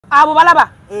abo balaba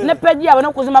ne page yabo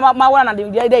n'okuzimba Maulana ndi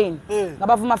nga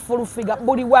bavuma full figure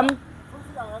buli wamu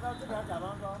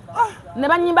ne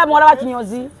banyimba mwala wa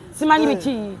kinyozi simanyi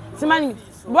biki simanyi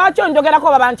lwaki onjogerako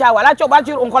babanchawa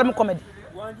lwaki onkola mu comedy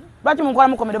lwaki munkola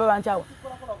mu comedy babanchawa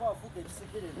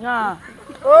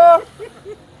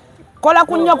kola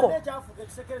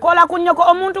kunyoko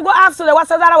omuntu go afsule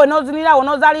wasazala we nozinirawo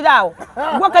nozalirawo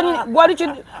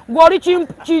gwali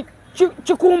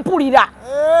chikumpulira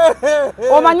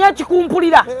omanye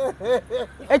chikumpulira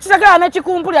ekisakala ne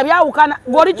chikumpulira byawukana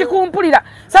gwali chikumpulira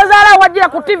sazala wajira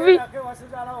ku TV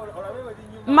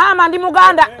mama ndi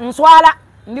muganda nswala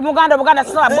ndi muganda buganda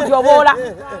sisa butyobola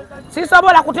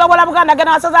sisobola kutyobola buganda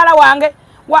gena wasazala wange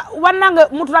wanange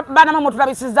mutu bana mu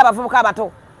tulabisiza bavubuka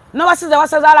abato no wasiza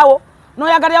wasazalawo no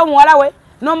yagalyawo muwala we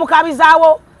no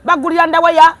mukabizaawo bagulira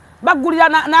ndaweya bagulira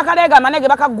nakalega manege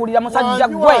bakagulira musajja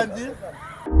gwe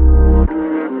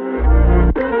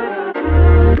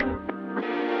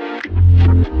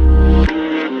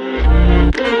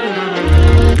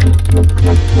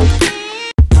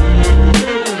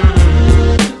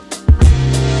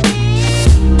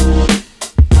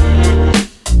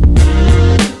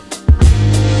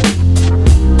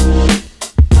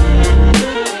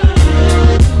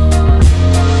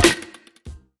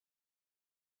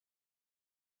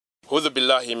A'udhu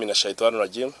billahi minash shaitani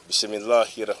rajim.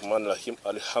 Bismillahir rahmanir rahim.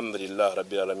 Alhamdulillah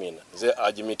rabbil alamin. Ze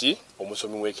ajimiti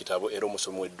omusomi w'ekitabo era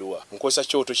omusomi w'edduwa. Nkosa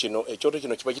kyoto kino ekyoto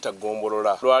kino kiba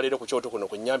kitagombolola. Lwalero ku kyoto kuno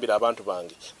kunyambira abantu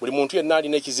bange. Buli muntu yenna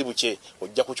alina ekizibu kye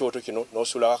ojja ku kyoto kino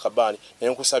n'osula akabani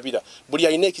nenkusabira. Buli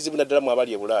alina ekizibu naddala mu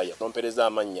abali e Bulaaya nompereza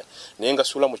amanya. Nenga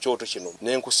sula mu kyoto kino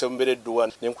nenkusembera edduwa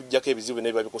nenkujjako ebizibu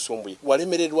n'ebiba bikusumbuye.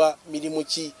 Walemererwa mirimu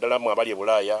ki ddala mu abali e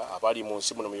Bulaaya abali mu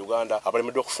nsi muno mu Uganda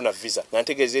abalemeddwa okufuna visa.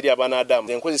 Nantegeeza eri abana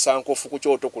Adamu enkozesa nkofu ku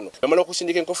kyoto kuno. Bamala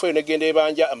okusindika enkofu eyo negenda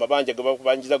ebanja amabanja ge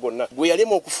bakubanjiza gonna. Gwe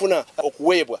yalema okufuna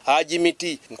okuweebwa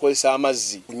ajimiti nkozesa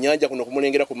amazzi kunnyanja kuno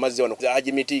kumulengera ku mazzi wano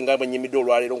ajimiti nga banyimidde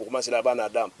olwaleero ngokumasira abana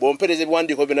Adamu. Bompereze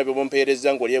ebiwandiiko byonna bye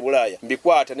bompereza ng'oli e Bulaaya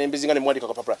mbikwata nembizinga ne mwandika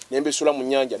ku papula nembisula mu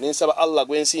nnyanja nensaba Allah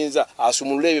gwensinza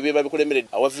asumulule ebyo bye babikulemeredde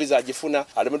awa visa agifuna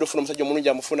alemedde ofuna omusajja omulungi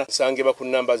amufuna sangeba ku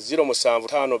namba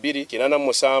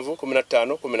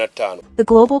 0752 The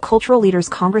Global Cultural Leaders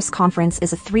Congress Conference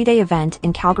is a 3-day event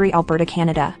in Calgary, Alberta,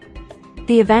 Canada.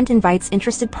 The event invites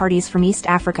interested parties from East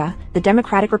Africa, the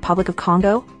Democratic Republic of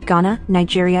Congo, Ghana,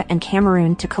 Nigeria, and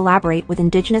Cameroon to collaborate with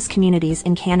Indigenous communities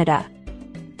in Canada.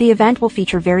 The event will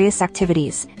feature various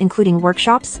activities, including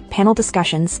workshops, panel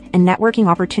discussions, and networking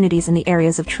opportunities in the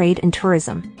areas of trade and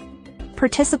tourism.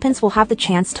 Participants will have the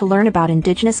chance to learn about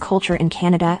Indigenous culture in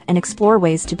Canada and explore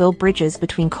ways to build bridges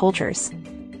between cultures.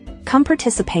 Come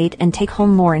participate and take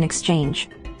home more in exchange.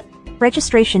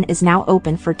 Registration is now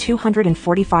open for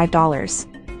 $245.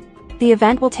 The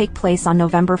event will take place on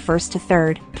November 1st to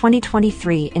 3rd,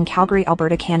 2023 in Calgary,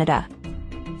 Alberta, Canada.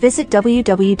 Visit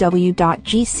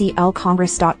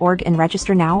www.gclcongress.org and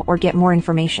register now or get more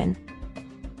information.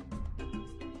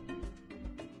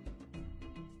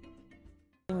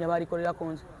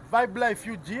 Vibe Life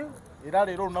UG, era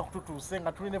lero lunaku tutuuse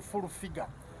tuline full figure.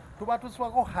 Tuba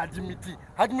tuswako hajimiti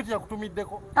ya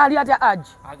kutumiddeko ali atya aji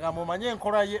agamba omanye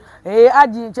enkola ye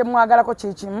aji kyemwagalako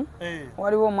kikimu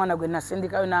waliwo omwana gwe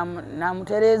nasindikayo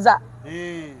namutereza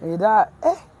era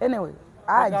anyway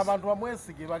aji abantu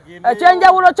bamwesige bagende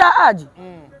ekyenjawulo kya aji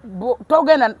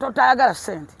togenda totayagala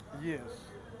sente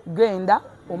genda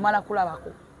omala kulabako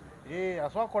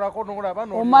aswakolako n'olaba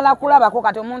omala kulabako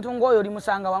kati omuntu ng'oyo oli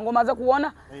musanga wange omaze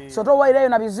kuwona so towaireyo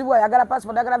na bizibu ayagala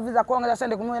passport ayagala visa kwongeza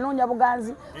sente kunoonya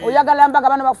buganzi oyagala mbaga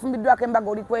bano bafumbiddwako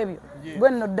embaga oli kwebyo bwe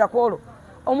nno ddako olwo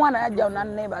omwana yajjawo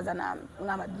nanneebaza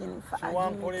n'amajinifa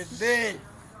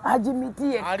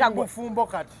ajimiti ali mufumbo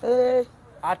kati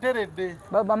ateredde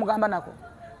bamugamba nako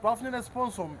twafunye ne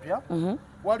sponsor mpya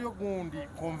waliyo gundi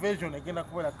convention egenda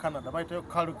kubeera Canada bayitayo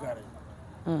Calgary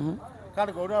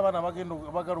kale ko abana bagenda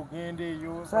ugende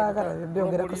eyo sagala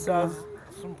byongera ku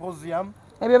symposium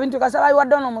ebyo bintu kasaba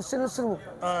iwadde ono musirusiru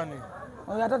ani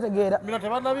oyo atategeera bino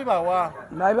tebannabibawa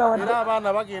era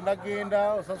abaana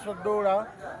bagenda osasula dola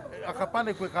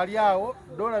akapande kwe kali awo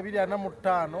dola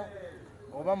 245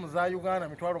 oba mu za Uganda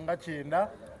mitwalo nga 9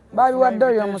 babiwadde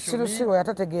oyo musirusiru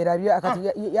yatategeera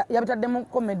akati yabitadde mu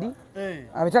comedy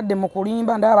abitadde mu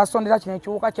kulimba ndaba basondera kino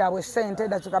ekiwuka kyabwe sente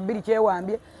dakika 2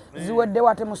 kyewambye ziwedde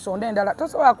wate musonde endala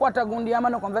tosobola kukwata gundi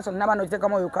yamano convention nabano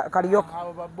kitekamu oyo kaliyoka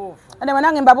ane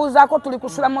banange mbabuuzaako tuli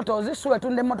kusula moto zisuwe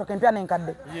tunde moto kempya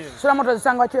nenkadde sula moto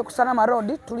zisanga wakiwe kusana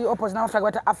marodi tuli opposite na wafaka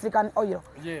wata African oil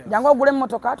jango ogule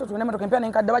motoka tunde moto kempya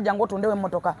nenkadde bajango tundewe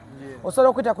motoka osobola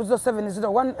okuita ku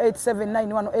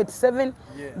 0701879187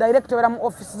 direct wera mu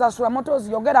office za sula motos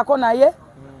yogerako naye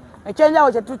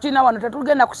ekyenjawo kye tukina wano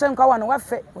tetugenda kusenka wano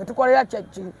waffe wetukolera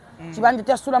kibanja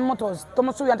kya Sula Motors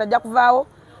tomusuubira nti ajja kuvaawo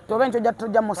tobe nti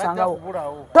tojja musangawo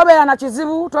tobeera na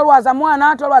kizibu tolwaza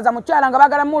mwana tolwaza mukyala nga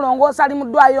bagala mulongoosa ali mu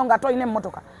ddwaliro nga tolina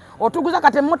emmotoka otuguza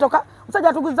kati emmotoka musajja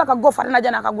atuguza kagofa ate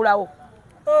najja n'akagulawo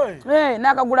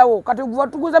n'akagulawo kati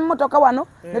otuguza emmotoka wano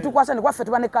ne tukwasa ne kwaffe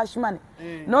tuba ne cash money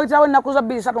n'oyitawo ennaku zo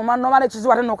 2-3 nomala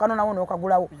ekizibu ate n'okanonawo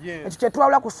n'okagulawo ekyo kye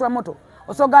twawula ku Sula Moto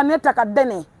osoga n'ettaka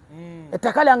ddene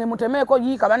ettaka lyange mutemeeko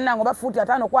yiika bannange oba fuuti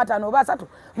 5 kwa 5 oba 3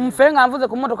 nfe nga nvuze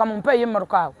ku mmotoka mumpeeyo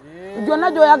emmotoka awo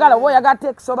gyonna gy'oyagala oba oyagala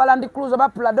taxi oba Land Cruiser oba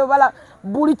Prado oba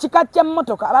buli kika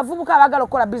ky'emmotoka abavubuka abagala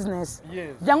okukola business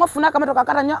jangu ofune akamotoka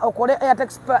katanya okole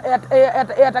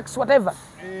air taxi whatever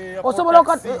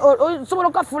osobola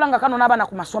okafuula nga kanona abaana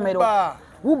ku masomero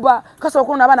uba kasobola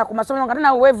okunona abaana ku masomero nga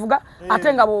tenawe weevuga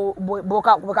ate nga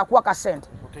bwekakuwa ka sente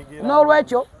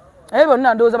n'olwekyo ebyo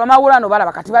byonna ndowooza bamawulano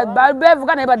balaba kati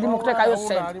beevuga naye baddi mu kuteekayo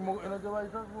sente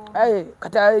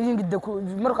kati ayingidde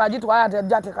emmotoka agitwala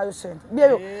ajja ateekayo sente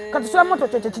byebyo kati Sula Moto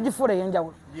kyekyo kigifuula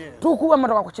ey'enjawulo tukuwa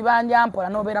emmotoka ku kibanja mpola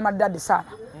n'obeera maddaddi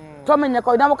saana tomenyeko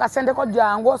olinabo kasenteko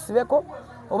jangu osibeko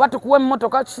oba tukuwa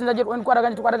emmotoka kisinza gye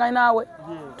tukwataganye naawe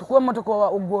tukuwa emmotoka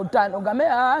ogambe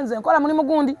nze nkola mulimu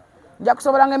gundi nja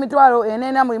kusobolanga emitwalo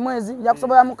 4 buli mwezi nja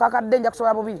kusobola mukakadde nja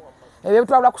kusobola 2 ebyo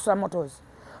bitwalula ku Sula Motors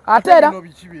ate era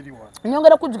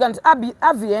nyongera okujjuga nti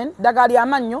avien ddagala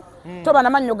ly'amannyo toba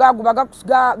namannyo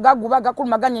gaguba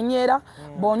gakulumaganya enyeera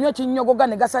bw'onywa ekinnyogoga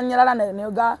ne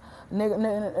gasanyalala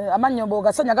amannyo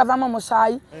bw'ogasanya gavaamu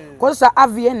omusaayi kozesa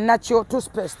avien nakyo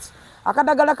toothpaste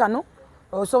akadagala kano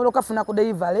osobola okafuna ku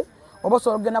delivery oba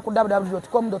osobola okugenda ku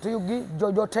www.com.ug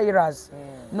jojo tailors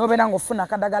n'obeera ng'ofuna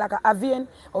akadagala ka avien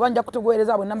oba nja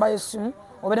kutugoereza bwe namba y'essimu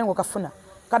obeere ng'okafuna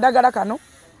kadagala kano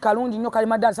kalungi nnyo kali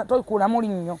maddali toyikuulamu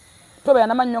linnyo tobeera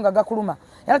n'amannyo nga gakuluma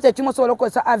era kyekimu osobola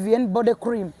okukozesa avien body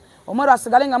cream omweru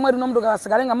asigale nga mweru n'omuddugavu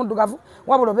asigale nga muddugavu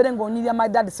wabula obeere ng'onyirira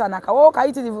maddali saana akawowo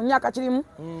kayitirivu nnyo akakirimu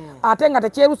ate nga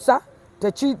tekyerusa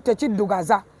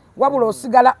tekiddugaza wabula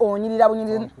osigala onyirira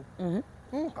bunyirira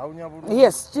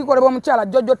yes kikolebwa omukyala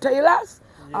Jojo Tailors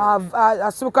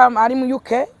asibuka ali mu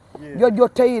UK Jojo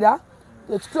Tailor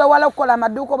ekitwewala okukola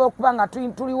amaduuka oba okuba nga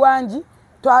tuli wangi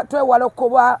twewala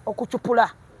okuba okucupula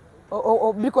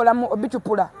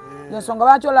bicupula yensonga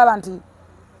lwaki olaba nti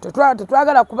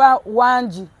tetwagala kuba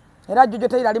wangi era Jojo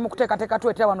Tailor ali mu kuteekateeka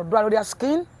tuwetera wano ddwaliro lya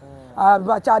skin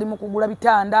bakyali mu kugula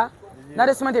bitanda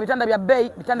nalesimenti ebitanda bya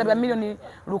bbeeyi bitanda bya milioni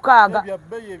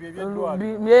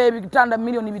 6 bitanda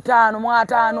milioni 5 mu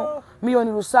 5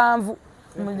 milioni 7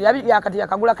 yakati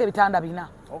yakagulako ebitanda 4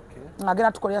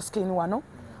 ngagenda tukolera skin wano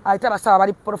ayita basaba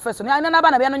bali professional alina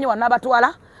n'abaana byanonye wano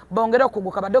n'abatwala bongere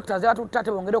okuguka badoctors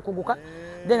batutate bongere okuguka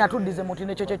then atuddize muti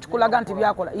nekyo kyekikulaga nti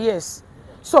byakola yes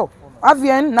so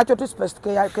avien nakyo toothpaste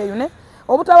keyune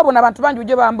obutabo buno abantu bangi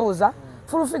bujje bambuuza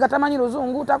fulufiga tamanyi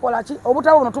luzungu takola ki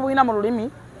obutabo buno tubulina mu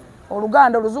lulimi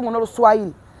Oluganda oluzungu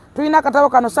n'oluswahili tulina akatabo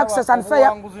kano success and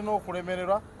failure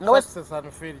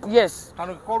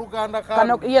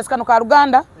yes kano ka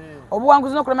Luganda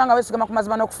obuwanguzi n'okulemerera nga beesigama ku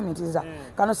mazima n'okufumintiriza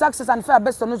kano success and failure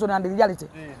based on reason and reality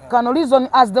kano reason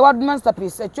as the world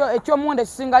masterpiece ekyomuwendo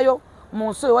ekisingayo mu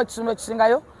nsi owa ekitundu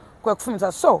ekisingayo kwe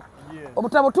kufumintiriza so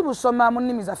obutabo tubusoma mu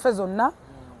nnimi zaffe zonna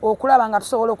okulaba nga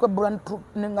tusobola okwebbula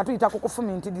nga tuyita ku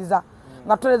kufumintiriza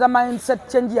nga tutereeza mindset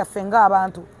change yaffe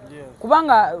ng'abantu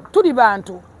kubanga tuli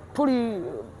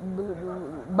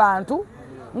bantu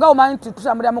nga omanyi nti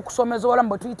tutambulira mu kusomeza obulamu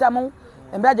bwe tuyitamu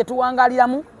embeera gye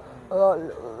tuwangaliramu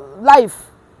life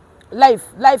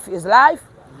is life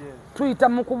tuyita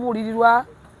mu kubuulirirwa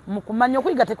mu kumanya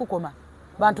okuyiga tekukoma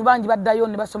bantu bangi baddayo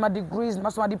ne basoma degrees ne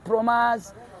basoma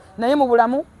diplomas naye mu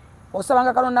bulamu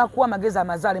osabanga Katonda akuwa amagezi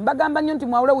amazaale mbagamba nnyo nti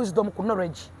mwawule wisdom ku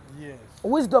knowledge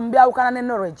wisdom byawukana ne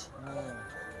knowledge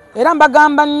era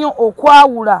mbagamba nnyo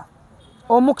okwawula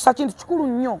omukisa kintu kikulu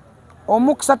nnyo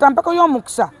omukisa tampako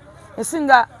y'omukisa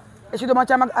esinga ekidomo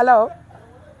ky'amagalo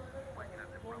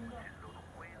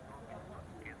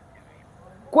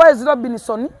Kwezi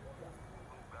Robinson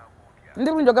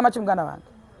ndi bulungi ogamba kimuganda wange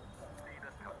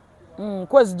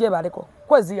Kwezi gye baleko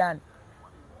Kwezi yani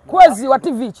Kwezi wa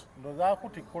TV ki ndoza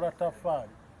kuti kula tafali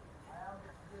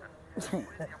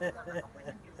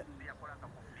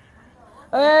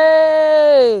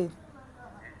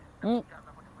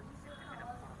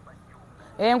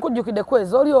nkujjukidde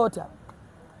Kwezi oli otya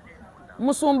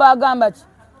musumba agamba ki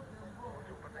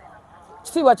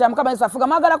kitiibwa kya Mukama Yesu afuga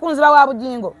mwagala kunzira wa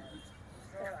bujingo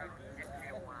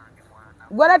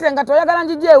gwalete nga toyagala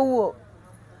njije ewuwo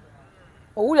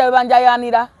owulira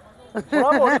bebanjayanira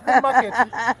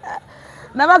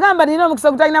nabagamba nina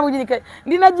omukisa gutalina bujinike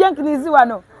ndina jenkinizi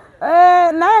wano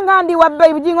naye nga ndi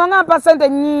wabbeyi bujingo nga mpa sente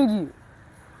nyingi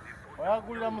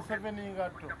Oyagulira mu 7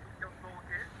 ngatto.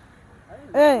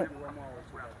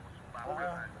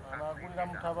 Anagulira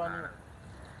mutabani.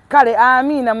 Kale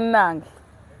amina munange.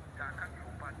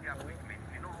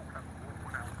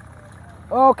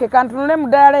 Okay, kantunule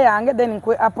mudala yange then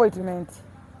nkwe appointment.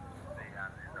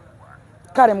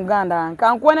 Kale muganda wange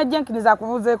kankuone Jenkins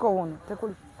akuvuzeeko wuno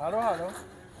tekuli. Halo.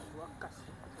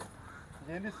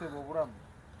 Jendi sebo buramu.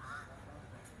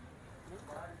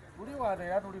 Tuli wane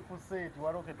ya tuli ku set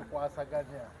waloke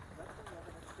tukwasaganya.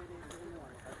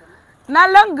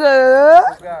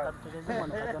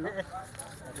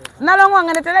 Nalongo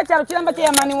ngene tele chalo chilamba che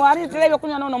yamani wari tele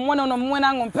byokunya nono muone ono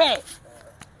muwena ngompe.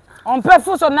 Ompe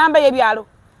fuso namba yebyalo.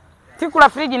 Tikula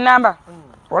fridge namba.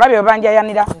 Olabye obanja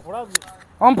yanira.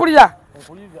 Ompulira.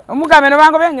 Omugameno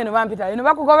bango bengeno bampita. Eno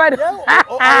bakugobade.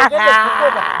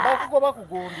 Bakugoba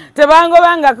kugondi. Tebango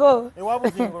bangako.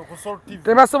 Ewabuzingo ku Salt TV.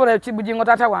 Tebasobola ekibujingo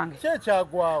tata wange.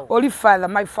 Kyechagwawo. Oli father,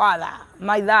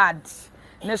 my dad.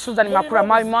 Ne Susan Makura,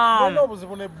 my mom. Ono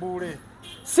buzibune Buule.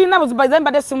 Sina buziba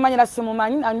zemba desimanyira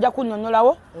simumanyi anja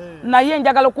kunyonyolawo. Naye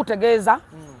njagala okutegeeza.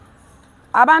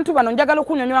 Abantu bano njagala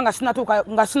okunyonyola nga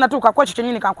sinatuuka kwa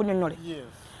kyenyini kankunyonyole. Yes.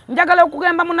 Njagala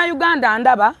okugamba muna Uganda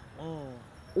ndaba.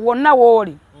 Wonna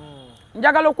wooli.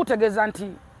 Njagala okutegeeza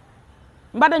nti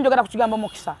mbadde njogera ku kigambo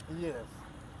mukisa. Yes.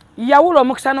 Yawulo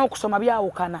omukisa n'okusoma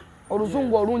byawukana.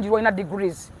 Oluzungu olungi lwina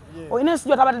degrees. Oyina ensi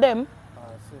gy'otabaddemu?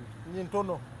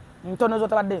 Ntono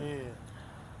z'otabaddemu.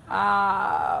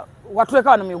 Watuleka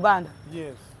wano mu Uganda.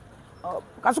 Yes.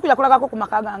 Kasuku yakulagako ku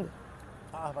maka gange.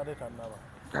 Badde tannaba.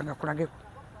 Kanga kulageko.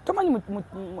 Tomanyi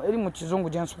eri mu kizungu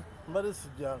gyenso. Mbadde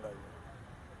sijjangayo.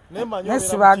 Nemanyo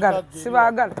Sibagala.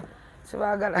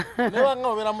 Newa nga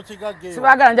obera mu kigagge.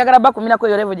 Sibagala njagala bakumirako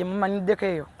eyo level gye mumanyiddeko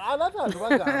eyo.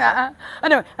 Anatandubagala.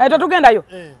 Anyway, totugendayo.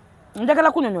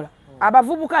 Njagala kunyonyola.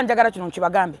 Abavubuka njagala kino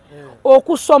nkibagambe.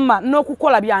 Okusoma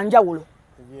n'okukola byanjawulo.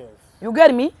 Yes. You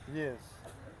get me? Yes.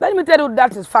 Let me tell you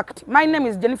that is fact. My name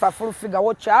is Jennifer Full Figure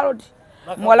What Child.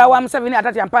 Mwala wa Museveni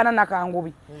atati ampana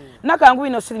Nakangubi. Nakangubi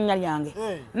no sirinya lyange.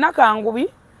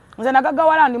 Nakangubi nze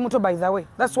nagagawala ndi muto by the way.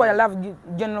 That's why I love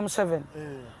General Museveni.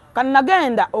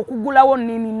 Kanagenda okugulawo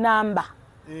nini namba.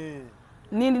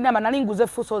 Nini namba nalinguze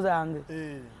fuso zange.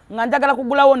 Nga njagala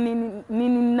kugulawo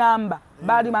nini namba.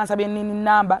 Bali bansabye nini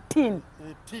namba tin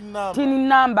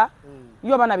namba.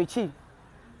 Yo bana biki.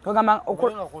 Kagamba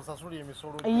okulenga kusasuli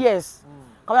emisolo. Yes.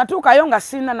 Kaba tukayo nga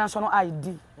sina national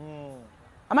ID.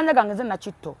 Amanya gange nze na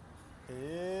kitto.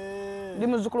 Ndi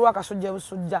muzukulu wa Kasujja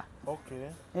busujja. Okay.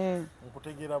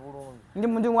 Nkutegeera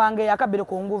bulungi. Ndi wange yakabere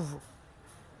ku nguvu.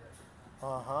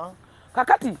 Aha.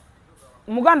 Kakati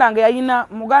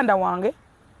muganda wange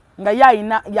nga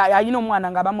yayina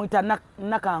omwana nga bamuyita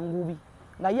Nakangubi.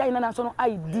 Nga yayina national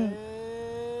ID.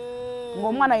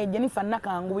 Ng'omwana ye Jennifer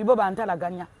Nakangubi bo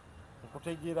bantalaganya.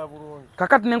 Nkutegeera bulungi.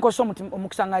 Kakati nenkoso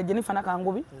omukisa nga Jennifer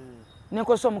Nakangubi.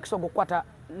 Nenkoso omukisa gokwata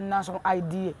national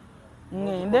ID.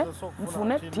 Ngende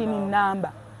mfune tini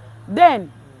namba. Then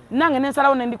nange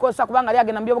nensalawo nendikosa kubanga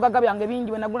lyagenda mbyobugaga byange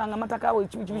bingi wenagulanga mataka we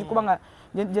kibi kubanga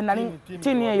je nali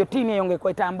tini eyo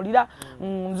ngekwetambulira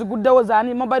nziguddewo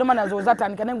zaani mobile money zo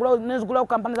zatandika nenzigulawo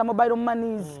company za mobile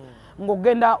monies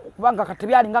ngogenda kubanga kati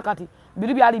byalinga kati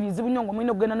biri byali bizibu nyongo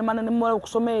mwine ogenda ne manene mwe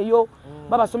okusoma eyo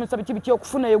baba somesa bikibi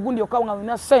okufuna egundi okawanga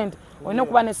wina sent oyina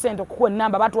kuba ne sent okuwa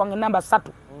namba batu wange namba 3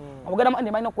 ogenda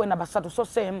ne mayina kuwa namba 3 so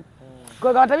same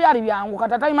kwa kata byali byangu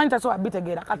kata tayimanyi so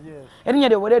abitegera kati erinye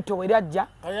de wereto werajja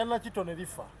ayana kitone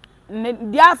lifa ne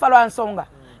dyafa lwa nsonga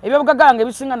ebyo bugagange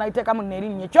bisinga naiteka mu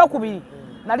nerinye kyokubiri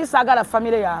nali sagala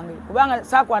family yange kubanga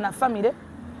sakwa na family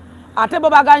ate bo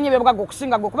baganye bye bugaga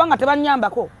okusinga go kubanga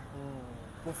tebanyambako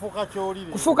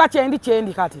kufuka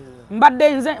kyendi kati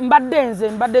mbadde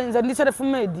nze ndi self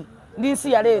made ndi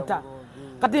nsi ya leta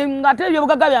kati ngate bye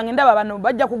bugaga byange ndaba bano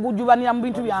bajja kugujubanira mu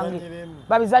bintu byange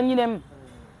babizanyiremu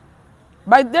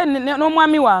by then no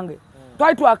mwami wange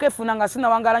twali twakefuna nga sina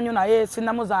wangala nnyo naye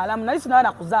sina muzaalamu nali sina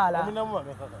bana kuzaala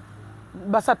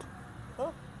basatu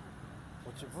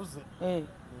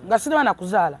nga sina bana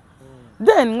kuzaala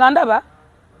then nga ndaba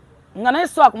nga naye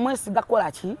so akumwesiga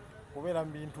kola ki kubera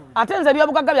mbintu ate nze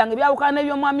byobugaga byange byawukana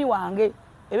n'ebyomwami wange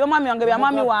ebyomwami wange bya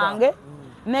mwami wange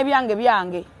n'ebyange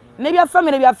byange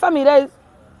n'ebya family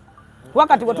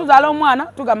wakati bwe tuzaala omwana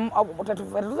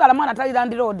tuzaala mwana tali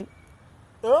Land Road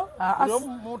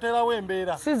mutera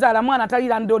wembeera sizaala mwana tali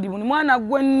Land Road buni mwana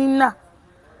gwe nina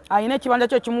ayina ekibanja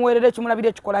kyo kimuweerera ekimulabira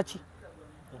ekikola ki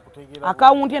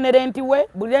akawunti ne renti we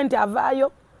buli renti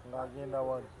avaayo ng'agenda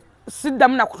wali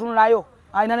siddamu nakutunulayo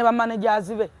ayina ne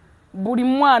bamanagers be buli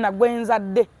mwana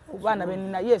gwenzadde ku baana be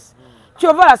nina yes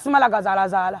kyova la simala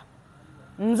gazaala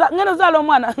ngeno zalo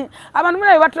omwana abantu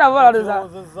mulabe batravaloza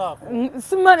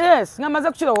yes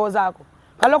ngamaze kukirowozaako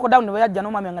ka lockdown bwe yajja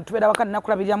n'omwami wange tubeera wakati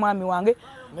nakulabirira mwami wange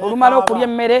olumala okulya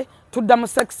emmere tudda mu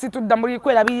sexy tudda muri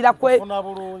kwerabirira kwe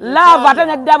love ate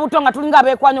nedda buto nga tulinga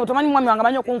abeekwanya obutomanyi mwami wange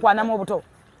amanyi okunkwanamu obuto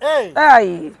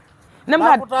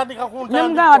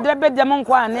nemugamba ddebedda mu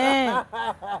nkwane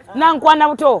nankwana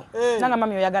buto nanga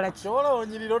mami oyagala ki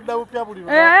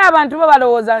abantu bo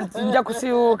balowooza nti nja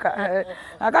kusiwuuka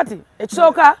akati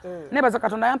ekisooka nebaza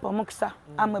katonda yampa omukisa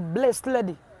I'm a blessed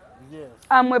lady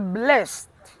I'm a blessed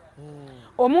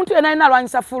omuntu yena alina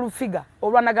alwanyisa full figure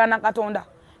olwanagana katonda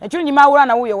ekirungi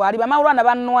Maulana wuyo waliba Maulana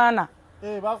bannwana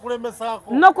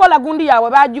nokola gundi yaabwe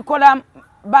bagikola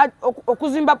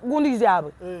okuzimba gundi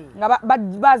zaabwe nga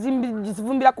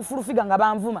bazivumbira ku full figure nga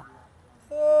banvuma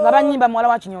nga banyimba mwala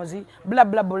wa kinyozi bla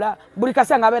bla bla buli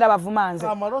kasa nga beera bavuma nze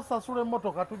amalosa sule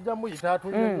motoka tujja mu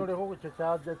itatu nyoleko ku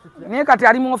kyaja kitya naye kati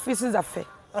ali mu office zaffe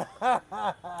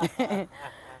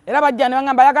era bajja ne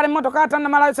bangamba yagala emmotoka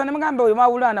atannamalayo ne mugamba oyo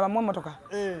Maulana bamwe emmotoka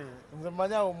nze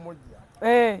mmanyawo mmujja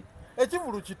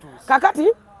ekivulu kituuse kakati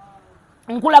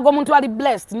nkulaga omuntu ali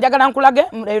blessed njagala nkulage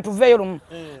tuveeyo lumu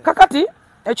kakati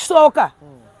ekisooka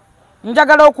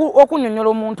njagala okunyonyola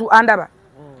omuntu andaba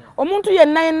omuntu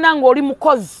yenna ng'oli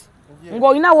mukozi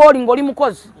ng'olina wooli ng'oli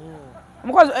mukozi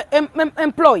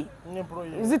employee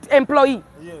is it employee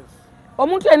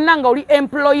omuntu yenna ng'oli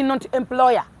employee not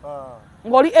employer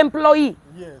ng'oli employee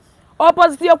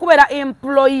opposite y'okubeera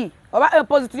employee oba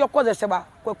opposite y'okukozesebwa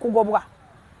kwe kugobwa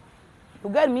you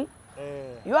get me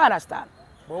you understand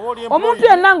omuntu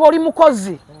yenna ng'oli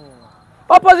mukozi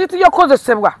opposite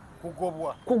y'okukozesebwa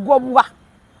kugobwa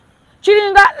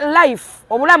kiringa life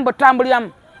obulamu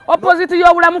bwetambuliramu opposite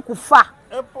y'obulamu kufa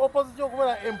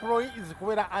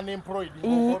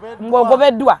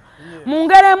ng'ogobeddwa mu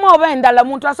ngeri emu oba endala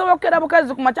omuntu asobola okukera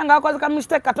bukezi ku makya ng'akoze ka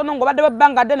mistake katono ng'obadde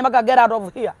bebbanga dde ne bagagera out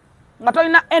of here nga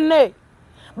tolina ene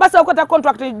basa okweta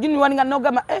contract genuine nga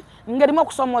nogamba ngerimu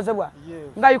okusomoozebwa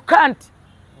nga you can't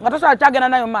nga tosobola kyagenda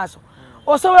nayo maaso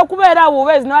osobola okubeera awo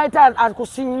obezi ne bayita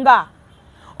akusinga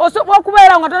osobola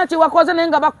okubeera nga tona kiwakoze naye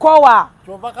nga bakoowa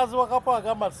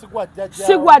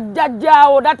sigwa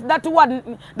jjajjaawo that one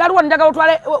njagala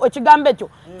otwale ekigambo ekyo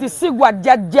ti sigwa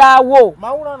jjajjaawo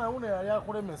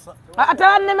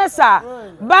atabannemesa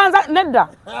nedda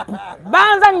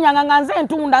banza nnyanga nga nze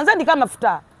entunda nze ndika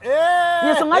amafuta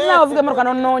yensonga kinawe ovuga emmotoka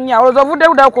nonoonya olowooza ovudde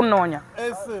luddayo kunnoonya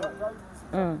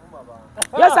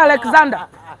yes Alexander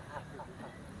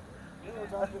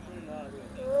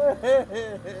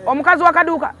omukazi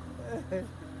wakaduuka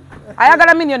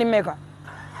ayagala milioni mmeka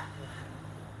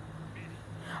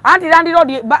anti Land Road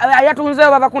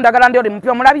yatunzeyo babakunda Land Road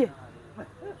mupya omulabye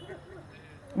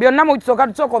byonna mukisooka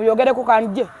tusooka obyogereko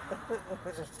kanje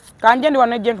ndi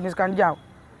wano Jenkins kanjaawo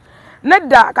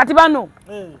nedda kati bano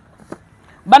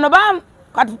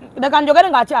leka njogere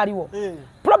ng'akyaliwo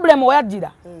problem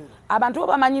weyajjira abantu bo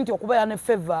bamanyi nti okubeera ne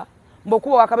favor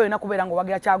mbokuba wakabe olina kubeera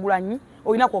ng'owagira Kyagulanyi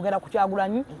olina kwogera ku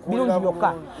Kyagulanyi birungi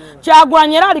byokka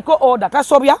Kyagulanyi era aliko order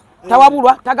tasobya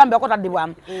tawabulwa tagambeko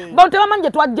taddibwamu bantu tebamanyi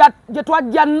gye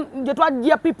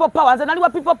twajja people power nze naliwa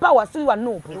people power si wa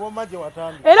nuupu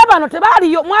era bano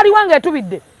tebaaliyo mwali wange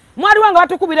etubidde mwali wange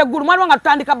batukubira eggulu mwali wange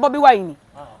tutandika Bobi Wine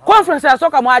conference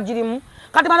yasooka mwagirimu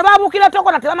kati bano babuukira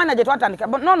tokona tebamanya gye twatandika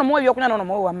nono muwe ebyokunywa nono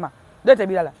muwe wamma leeta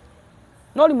ebirala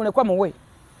n'oli mulekwa muwe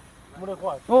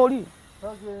oli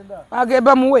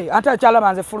ageba muwe ate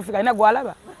akyalaba nze fulufika alina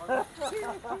gwalaba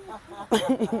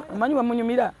omanyi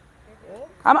bamunyumira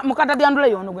mukata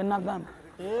dyanduleyo ono gwe nagamba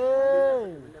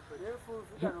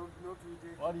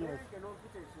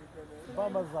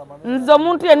nze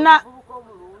omuntu yenna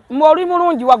oli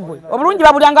mulungi waggwe obulungi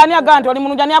babulyanga ani aga nti oli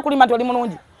mulungi ani akulima nti oli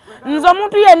mulungi nze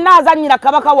omuntu yenna azannyira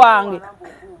kabaka wange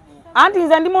anti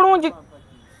nze ndi mulungi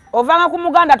ovanga ku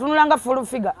muganda atunulanga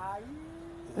fulufiga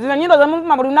zino nyindo za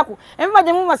mumma buli lunaku envuma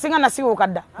gye mumma singa nasiwuka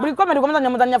dda buli komedi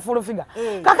muzanya fulufiga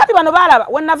kakati bano balaba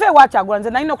wenava ewa Kyagulanyi nze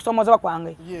nalina okusomoozebwa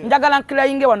kwange njagala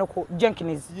nkirayinge wano ku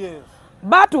Jenkins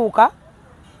batuuka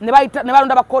ne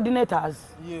balonda ba coordinators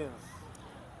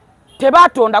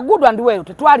tebatonda good and well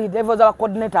tetwali level za ba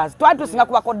coordinators twali tusinga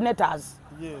ku ba coordinators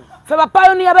fe ba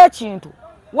pioneer b'ekintu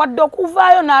wadde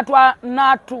okuvaayo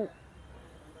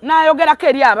n'ayogerako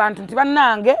eri abantu nti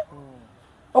bannange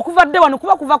okuva dde wano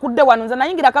kuva kudde wano nze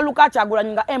nayingira akalulu ka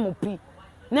Kyagulanyi nga MP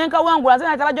nenkawangula nze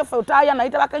nayita bajoffe utaaya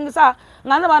nayita bakengisa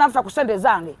nga nze baanafuta ku ssente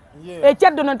zange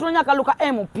ekyaddo ne tunonya akalulu ka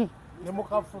MP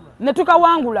ne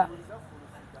tukawangula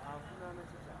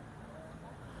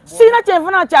siina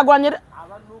kyenvunana Kyagulanyi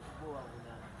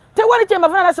tewali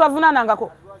kyembavunana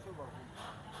sibavunaanangako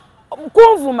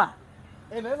kunvuma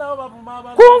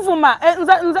Kunvuma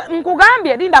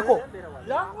nkugambye lindako.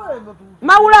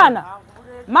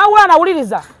 Maulana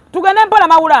uliriza. Tugende mpola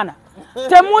Maulana.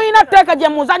 Temuina teka gye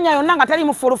muzanya yonna nga teri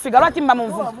mufulufiga lwaki mba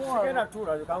munvuma.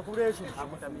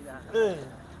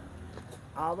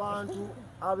 Abantu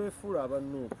abefula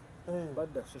abanupu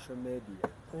badda social media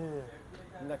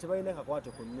nga tebalina kakwate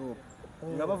ku nupu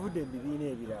nga bavudde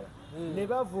ebibiina ebirala ne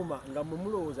bavuma nga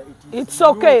mumulowooza it's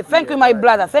okay. Thank you my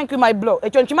brother. Thank you my bro.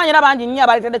 Ekyo nkimanyira bangi nnyo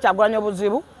abaleetedde Kyagulanyi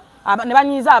obuzibu ne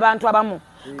banyiiza abantu abamu.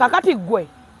 Kakati gwe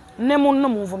ne munno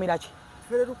munvumira ki?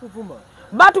 Fere tukuvuma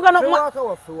Batugana waka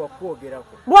waffe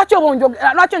wakwogerako. Lwaki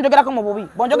onjogerako mu bubi?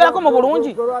 Bonjogerako mu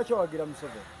bulungi? Lwaki wagira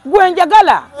Museveni? Gwe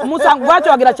njagala musangu lwaki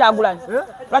wagira Kyagulanyi?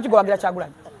 Lwaki gwe wagira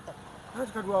Kyagulanyi?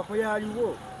 Ati kati wako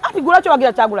yaliwo. Ati gwe lwaki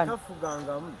wagira Kyagulanyi?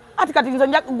 Tafugangamu. Ati kati nze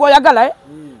gwe oyagala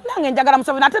nange njagala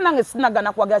Museveni ate nange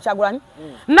sinagana kuwagira Kyagulanyi.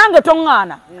 Nange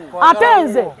toŋŋaana. Ate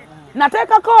nze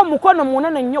nateekako omukono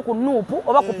munene nnyo ku nuupu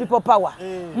oba ku people power.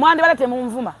 Mwandibale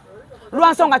temunvuma.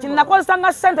 Lwansonga kino nakozesa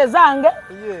nga ssente zange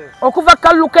okuva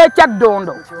kalluka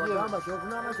ekyaddondo.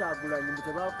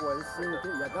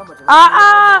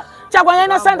 Kyagulanyi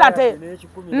alina ssente ate.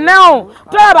 No.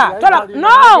 Toba. No.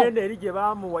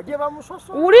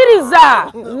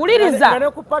 Uliriza.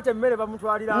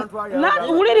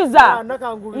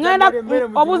 Ngenda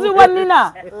obuzibu bwe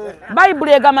nnina.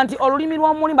 Bayibuli egamba nti olulimi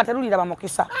lw'omulimba teruliraba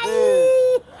mukisa.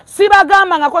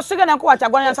 Sibagamba ngako sigenda nkuwa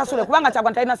Kyagulanyi ansasule kubanga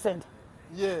Kyagulanyi talina ssente.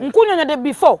 Nkunyonyodde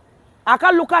before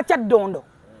akalluka Kyaddondo.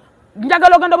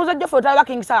 Njagala ogenda obuze Jeffo otaba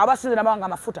kingisa abasinze nabanga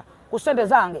amafuta ku ssente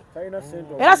zange.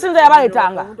 Era sinze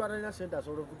yabaleetanga.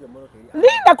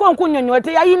 Lindako nkunyonyola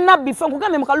teyayina before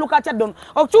nkugambe mu kalluka Kyaddondo.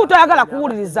 Okukyuta ayagala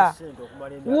kuwuliriza.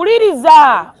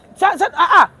 Wuliriza.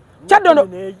 Kyaddondo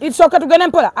it's okay tugende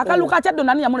mpola. Akalluka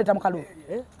Kyaddondo ani yamuleeta mu kalulu?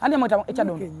 Ani yamuleeta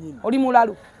Kyaddondo? Oli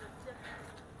mulalu.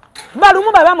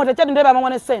 Balumumba bamweta Kyaddondo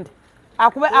bamwone ssente.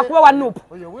 Akube wa nupu.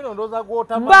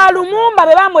 Balumumba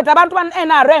bebamweta abantu ba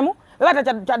NRM bebata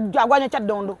Kyagulanyi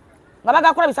Kyaddondo. Nga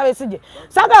bagakola bisabe sije.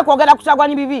 Saga kwogera ku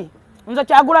Kyagulanyi bibi. Nze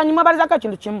Kyagulanyi mwabalizako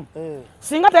ekintu kimu.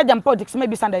 Singa teja mu politics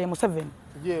maybe Sunday Museveni.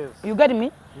 Yes. You get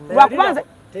me? Lwakubanze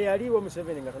teyaliwo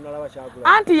Museveni nga tonalaba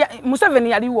Kyagulanyi. Anti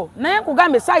Museveni yaliwo. Naye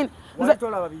nkugambe sign nze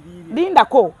tolaba bibi.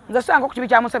 Lindako. Nze sanga ku kibi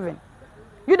kya Museveni.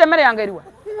 Yude mmere yange eriwa.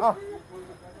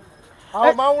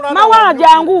 Maulana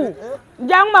jangu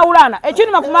Maulana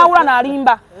ekintu ku Maulana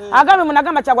alimba agambe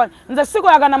munagamba Kyagulanyi nze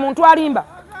sikoyagana muntu alimba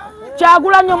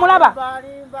Kyagulanyi omulaba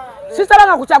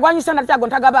sisalanga ku Kyagulanyi senda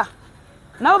Kyagulanyi tagaba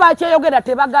nabo bakyeyogera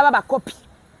tebagaba bakopi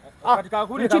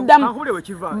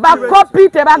bakopi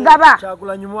tebagaba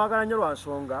Kyagulanyi mwagala nnyo lwa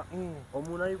nsonga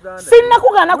omuna Uganda sinna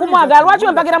kugana kumwagala lwaki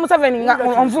wempagira Museveni nga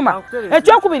onvuma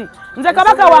ekyokubiri nze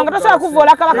kabaka wange tosobola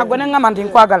kuvoola kabaka gwe neŋŋamba nti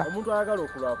nkwagala omuntu ayagala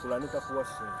okulaakulana takuwa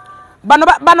ssente. Bano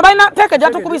balina teke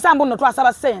jatu kubisa mbuno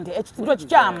twasaba ssente ekitwe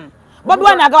kikyamu Bobi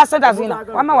Wine agaba ssente azina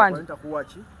wama wange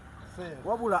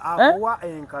wabula akuwa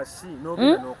enkasi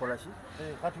n'okola ki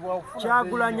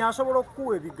Kyagulanyi asobola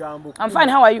okukuwa ebigambo. I'm fine,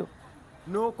 how are you?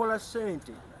 N'okola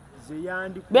ssente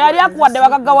zeyandi beyali akuwadde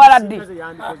wakagawala ddi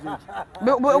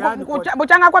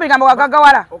bukyanga kwa bigambo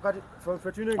wakagawala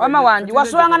wama wange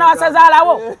wasuwanga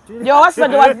n'awasezaalawo gye wawasiza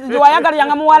gye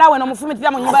wayagaliranga muwala we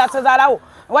n'omufumitira mu nnyumba ya sezaalawo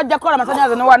wajja kukola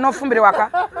amasannyalaze n'ofumbire waka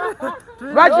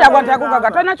lwaki Kyagulanyi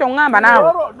teyakugaga tolina ky'oŋŋamba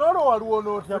naawe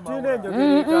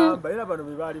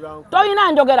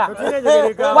tolina njogera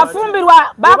wafumbirwa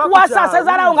bakuwasa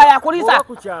sezaalawo nga yakulisa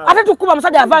ate tukuba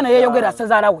omusajja yavaayo neyeeyogera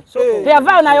sezaalawe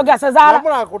teyavaayo n'ayogera sezaala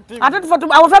ate tufe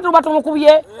tuba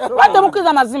tumukubye lwaki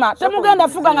temukkiriza mazima temugenda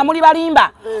fuga nga muli balimba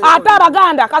ate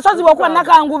Abaganda kasozi bw'okuba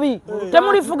Nakangubi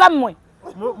temulifuga mmwe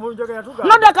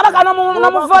nodde kabaka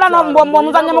n'omuvoora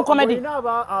n'omuzanya mu komedi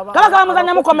kabaka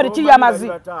bamuzanya mu komedi kiri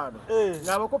amazi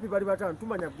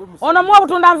ono muwa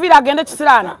butunda nviiri agende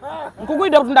Kisiraani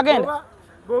nkugwidde butunda genda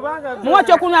muwa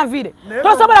kyokunywa nviiri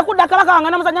tosobola kudda kabaka wange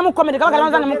n'omuzanya mu komedi kabaka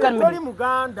n'omuzanya mu komedi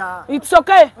it's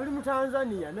okay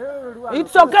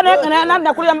nandi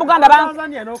nakulira mu Buganda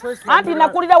anti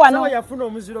nakulira wano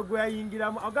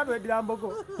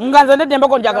nga nze ndedde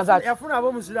embogo njagazaaki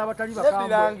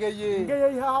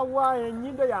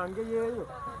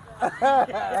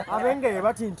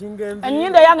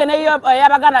ennyindo yange neyo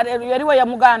ey'Abaganda eriwo ya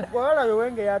Muganda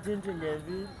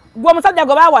gwe omusajja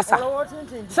gwe baawasa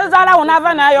sezaalawo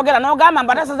n'ava n'ayogera n'ogamba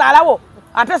mbu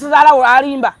ate sezaalawo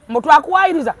alimba mbu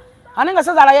twakuwayiriza ate nga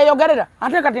sezaala yeeyogerera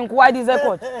ate kati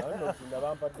nkuwayirizeeko ki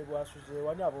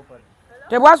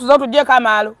tebwasuze otugyeko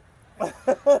amaalo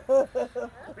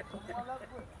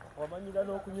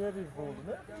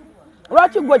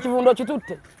lwaki gwe kivundo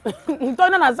kitutte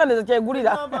ntolina na sente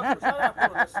zekyegulira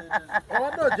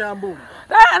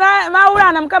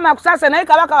Maulana mukama akusase naye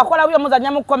kabaka wakola buyo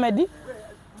muzanya mu comedy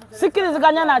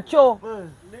sikiriziganya nakyo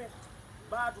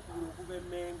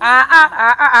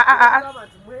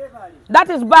that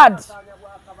is bad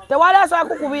tewali asobola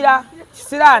kukubira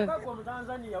kisirani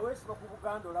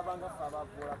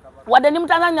wadde ndi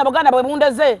mutanzania Buganda bwe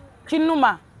bundeze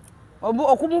kinnuma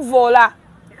okumuvoola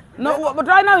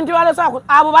tulina bintu byalesobola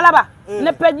abo balaba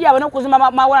ne peji yabwe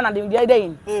n'okuzimba Maulana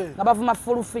ndidaini nga bavuma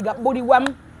full figure buli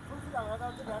wamu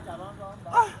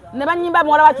ne banyimba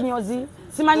muwala wa kinyozi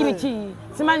simanyi biki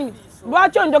simanyi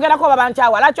lwaki onjogerako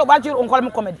babankyawa lwaki onkola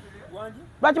mu comedy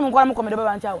lwaki munkola mu comedy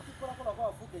babankyawa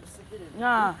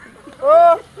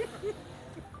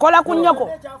kola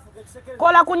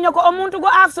ku nnyoko omuntu gwe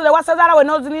afsule wasazaalawe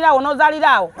n'ozinirawo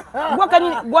n'ozaalirawo gwe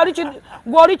kenyini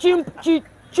gw'oli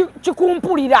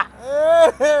kikumpulira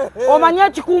omanye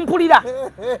ekikumpulira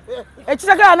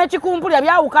ekisekera n'ekikumpulira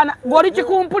byawukana gw'oli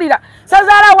kikumpulira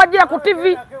sazaalawo wajjira ku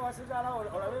TV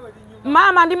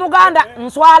maama ndi Muganda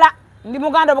nswala ndi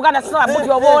Muganda Buganda sisobola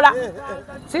butyoboola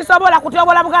sisobola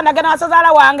kutyoboola Buganda genda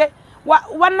wasazaala wange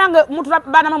wannange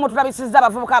banamwe mutulabisizza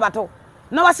abavubuka abato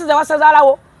n'owasize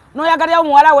wasazaalawo n'oyagalirawo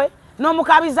muwala we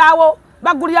n'omukabizaawo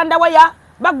baggulira ndaweya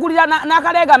baggulira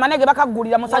n'akaleega amanege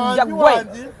bakaggulira musajja gwe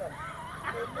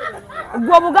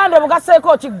Obuganda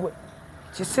obugaseeko ki gwe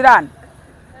kisirani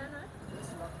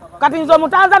kati nze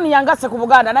Omutanzania ngasse ku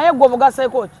Buganda naye gwe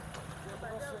obugaseeko ki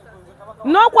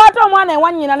n'okwata omwana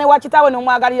ewannyina ne wakitaawe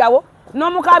n'omwagalirawo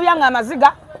n'omukabyanga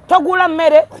amaziga togula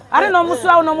mmere ate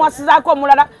n'omusulawo n'omuwasizaako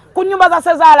omulala ku nnyumba za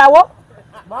sezaalawo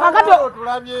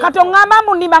kati oŋŋamba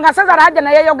mbu ndimba nga sezaala ajja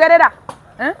nayeeyogerera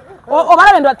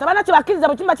obalabe ndo tabana kibakkiriza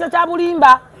mu kimba kya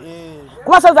bulimba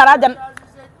kuba sezaala ajja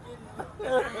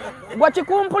gwe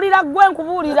kikumpulira gwe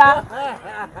nkubuulira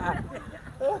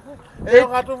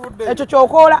ekyo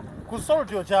kyokoola ku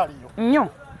solti okyaliyo nnyo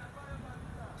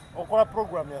okola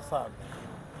program ya sana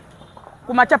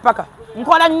ku makya paka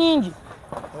nkola nnyingi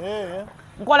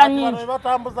nkola nnyingi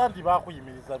batambuza nti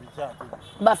bakuyimiriza bikyate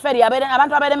baferi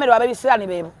abantu abeeremerwa ab'ebisirani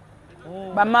beebo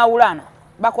bamaulana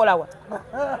bakolawa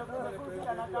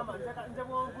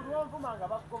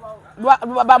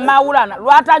bamaulana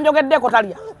lwatanjogeddeko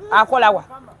talya akolawa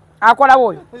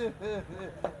oyo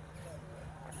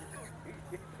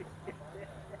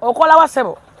okolawa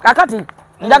sebo kakati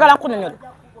njagala nkunyonyola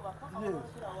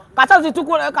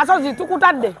kasozi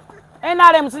tukutadde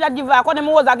NRM sija jivaako ne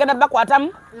muwoza agenda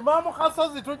bakwatamu Imamu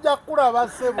Kasozi tujja kulaba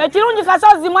sebo ekirungi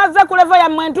Kasozi mwaze ku level ya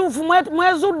mwentuufu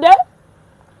mwezudde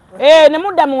ne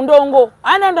mudda mu ndongo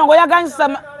ane endongo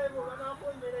yaganyisa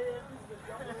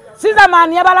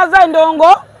sizamani yabalaza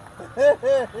endongo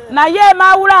naye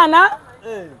Maulana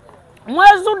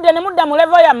mwezudde ne mudda mu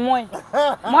level ya mmwe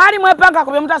mwali mwepanga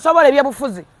ku bye mutasobola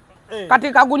ebyebufuzi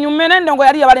kati kagunyume n'endongo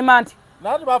yali yabalema nti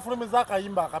nati bafulumiza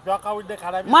akayimba akapya akawidde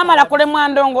kalabi mwamala kule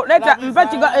mwandongo leta mpe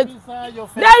kiga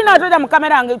dai na toja mu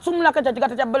kamera yange sumula kacha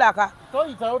kigata kya blaka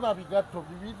toyitaona bigatto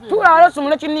bibite tula walo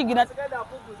sumula kinigi na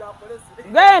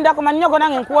genda ku manyoko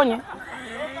nange nkuonye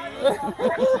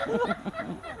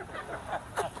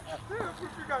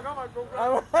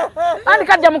andi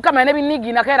kajja mu kamera ne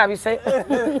binigi na kera bise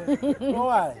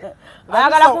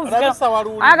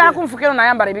agala kumfukiro na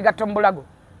yambala ebigatto mbulago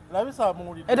labisa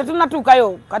muli ete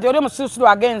tunatuukayo kati oli omusirusiru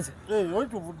agenze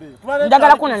oyituvudde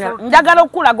njagala kunyonyola njagala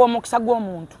okulaga omukisa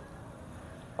gw'omuntu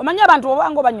omanye abantu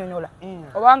obanga banyonyola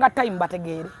obanga time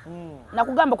bategeere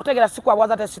nakugamba okutegeera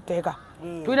sikwabwaza tesiteeka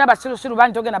tulina abasirusiru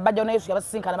bangi togenda bajja na Yesu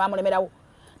yabasisinkana bamulemerawo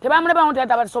tebamulemerawo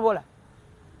tetabasobola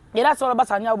era asobola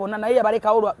basanyawo bonna naye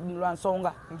yabalekawo lwa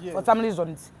nsonga for some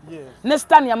reasons ne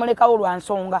sitaani yamulekawo lwa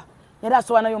nsonga era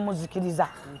asobola nayo muzikiriza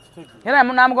era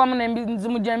namugamu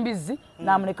n'embizi gy'embizzi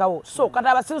namulekawo so kati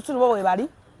abasirusiru bo bwe bali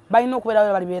balina okubeerawo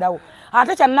bwe balibeerawo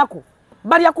ate kyannaku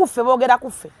balya kuffe boogera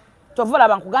kuffe kyova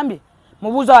olaba nkugambye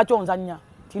mubuuza waki onzannya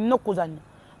tirina okuzannya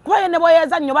kuba ye ne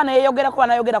bweyezannyo oba neyeyogerako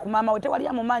banayogera ku maama we tewali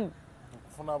amumanyi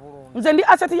nze ndi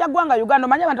aseti ya ggwanga Uganda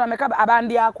omanyi abantu bameka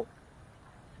abandyako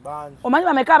omanyi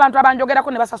bameka abantu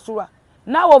abanjogerako ne basasulwa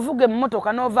naawe ovuga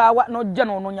emmotoka n'ovaawa n'ojja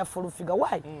n'onoonya fulufiga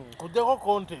why kujjako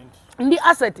content ndi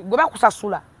asset gwe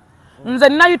bakusasula nze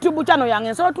nina YouTube channel yange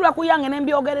nsobola tula ku yange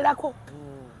nembyogererako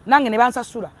nange ne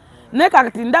bansasula naye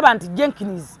kakati ndaba nti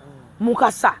Jenkins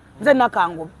mukasa nze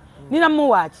nakangobe nina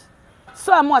muwaki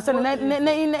so amuwase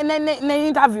ne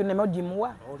interview ne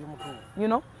mojimuwa you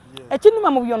know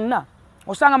ekinuma mu byonna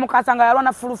osanga mukasa nga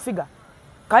yalwana full figure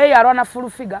kaye yalwana full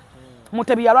figure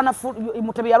mutebi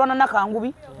yalwana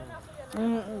nakangubi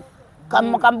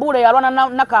Kambule yalwana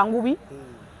nakangubi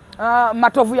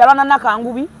matovu yalwana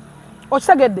nakangubi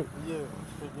okitegedde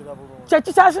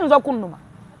Kyekisasinza okunnuma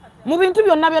mu bintu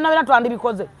byonna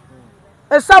twandibikoze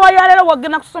essaawa ya leero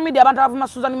wagenda ku social media abantu abavuma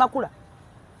Suzan Makula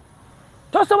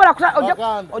tosobola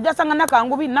ojja sanga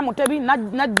Nakangubi Namutebi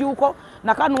Najjuuko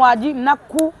Nakanwaji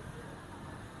Nakku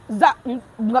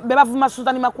be bavuma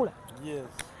Suzan Makula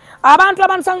abantu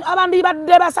abandi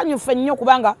badde basanyufu ennyo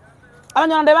kubanga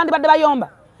Abanyarwanda bandi badde bayomba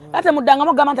ate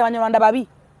muddangamu gamba nti Abanyarwanda babi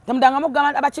temudangamu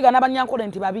gamba abakiga n'Abanyankole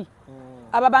nti babi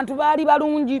aba bantu baali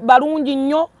balungi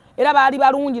nnyo era baali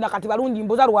balungi nakati balungi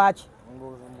mbuza lwaki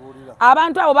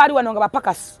abantu abo baali wano nga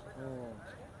bapakasi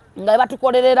nga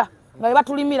batukolerera nga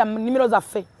batulimira nnimiro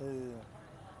zaffe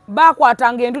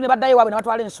bakwatanga entu ne baddayo waabwe ne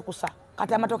batwala ensukusa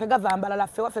kati amatoke gavambalala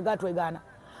ffe waffe gatwegaana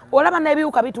olaba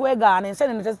n'ebiwuka bitwegaana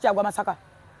enseenene tezikyagwa Masaka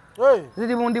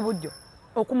ziri bundi bujjo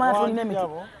okumala tulina emiti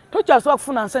tokyasobola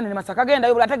kufuna enseenene Masaka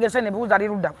gendayo buli atege enseenene bibuuza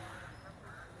liruddawa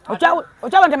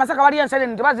okyawa nti Masaka wali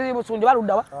enseenene tebaziri Busunji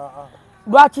baluddawa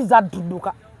lwaki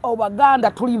zadduduka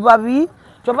Obaganda tuli babi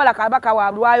kyovala Kabaka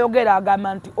waabwe wayogera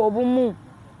agamba nti obumu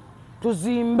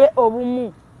tuzimbe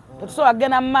obumu tetusobola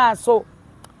kugenda mu maaso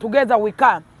together we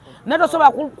can naye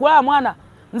tosobola kulaba mwana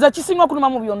nze kisinga okuluma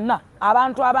mu byonna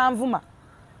abantu abanvuma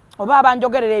oba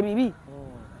abanjogerera ebibi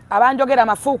abanjogera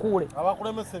amafuukuule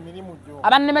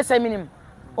abannemesa emirimu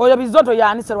oyo bizoto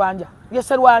yani Serwanja ye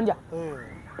Serwanja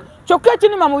kyokka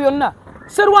ekinuma mu byonna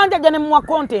Serwanja gye ne muwa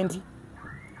content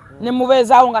ne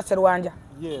mubeezaawo nga Serwanja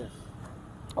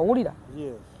owulira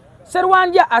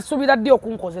Serwanja asubira ddi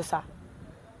okunkozesa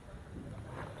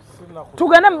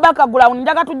tugende mu background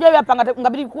njaga tujje ebyapa nga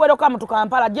biri kuweroka mu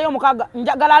Kampala jeyo mukaga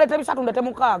njagala alete bisatu ndete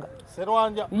mukaga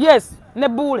Serwanja yes ne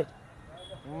Buule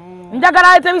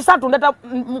njagala alete bisatu ndeta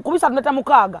kubisatu ndeta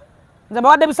mukaga nze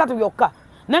bawadde bisatu byokka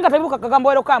nenga tebibuka kagambo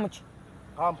weroka muki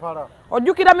Kampala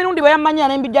ojjukira mirundi bwe yammanya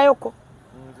n'embijjayoko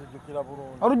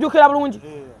olujjukira bulungi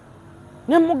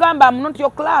ne mugamba I'm not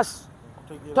your class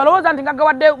tolowooza nti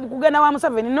ngagawadde kugenda wa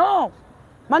Museveni no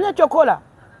manya kyokola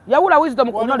yawula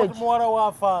wisdom ku knowledge muwala wa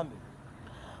afande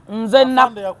nze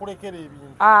afande yakulekera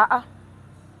ebintu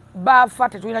bafa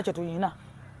tetulina kye tulina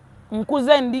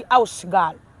nkuze ndi house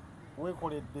girl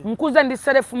wekoledde nkuze ndi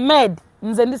self made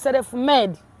nze ndi self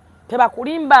made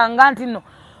tebakulimbanga nti no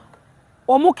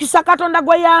omukisa Katonda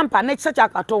gwe yampa n'ekisa kya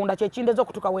Katonda kyekindezo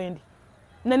okutuka wendi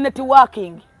ne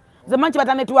networking nze manchi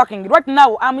bata networking right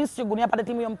now I'm instigu ni apate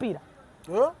timu y'omupiira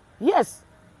yes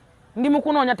ndi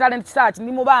mukunoonya talent search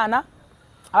ndi mu baana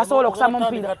abasobola okusama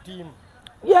omupiira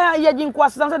ye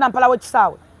jinkwasiza nze nampala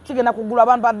w'ekisaawe kigenda kugula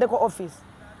abantu baddeko office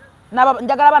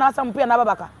njagala abaana basama omupiira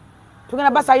n'ababaka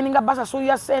tugenda basayininga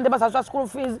basasuulira ssente basasula school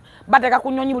fees bateeka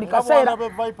ku nnyonyi buli kaseera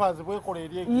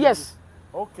yes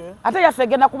ate yaffe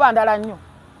egenda kuba ndala nnyo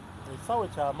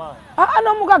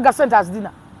n'omugagga centers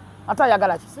dina ate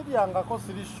ayagala ki siryangako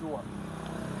siri sure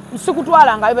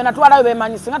sikutwalanga bwe natwalayo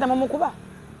bemanyi singa temumukuba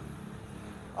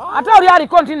ate oli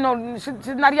aliko nti no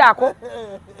sinalyako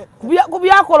ku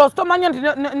byakola sitomanya nti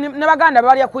ne Baganda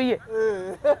balya kuye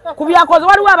ku byakoze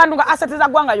waliwo abantu nga asset za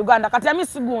ggwanga Uganda kati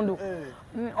amisigundu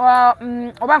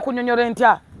oba nkunyonyole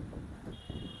ntya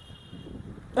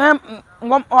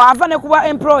ava ne kuba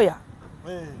employer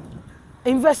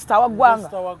investor wa ggwanga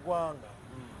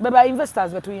beba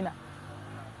investors betulina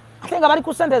ate nga bali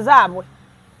ku ssente zaabwe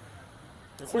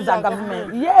siza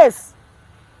government yes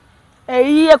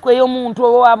eyiye kwey'omuntu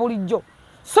owa bulijjo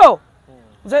so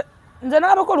nze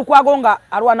nalabako Lukwago nga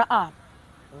alwana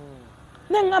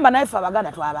neŋŋamba naye ffe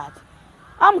Abaganda twabaati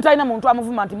amutalina muntu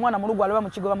amuvuma nti mwana mulugwa alaba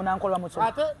mukigoba munankola bamusola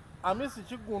ate amisi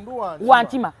kigundu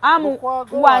wankima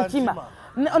wankima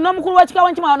n'omukulu w'ekika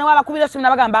wankima newabakubira esimu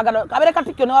nabagamba agala kabere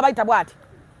Katikkiro newabayita bw'ati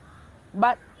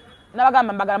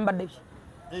nabagamba mbagala mubadde ki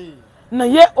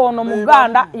naye ono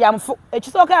Muganda yamufu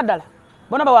ekisookera ddala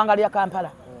bona bawangalira Kampala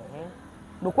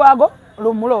Lukwago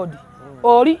Lumulodi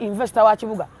oli investor wa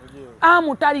kibuga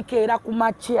amutalikeera ku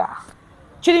makya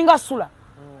kiringa sula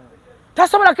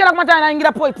tasobola keera ku makya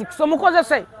nayingira politics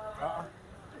omukozese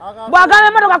bwagamba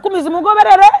emmotoka 10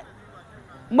 zimugoberere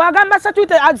bwagamba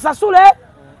security azisasule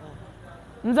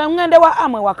nze ngende wa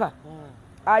amwe waka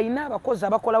ayina abakozi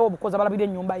abakolawo obukozi abalabira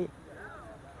ennyumba ye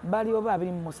bali oba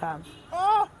 27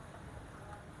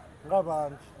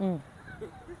 ngabantu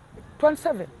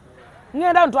 27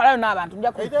 ngenda ntwalayo n'abantu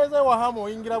nja ku iteeze wahamu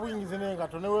oyingira buyingize nenga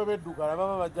tonewebedduka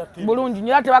baba bajja tini bulungi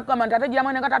nyira tebakama nti ate gira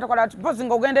mwene nga tatokola posi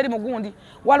nga ogenda eri mu gundi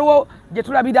waliwo gye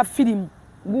tulabira firimu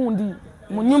gundi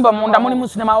mu nnyumba munda mulimu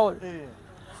cinema hall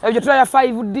ebyo gye tulabira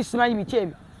 5D simanyi biki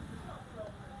ebyo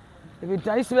ebyo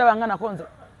tali sibabanga nakonze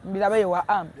mbirabayo wa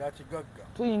am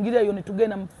tuyingira eyo ne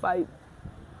tugenda mu 5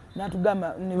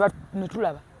 natugamba ne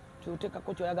tulaba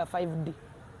tuteekako kyoyaga 5D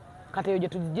kati eyo gye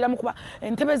tugigiramu kuba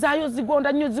entebe zaayo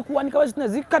zigonda nnyo zikuwanika we zina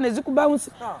zikka ne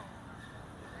zikubounce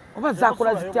oba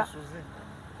zakola zitya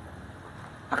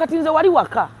akati nze wali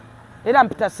waka era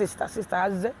mpita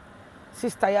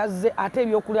sister yazze ate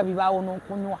ebyokulya bibaawo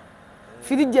n'okunywa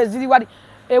firije ziri wali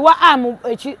ewa amu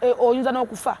oyinza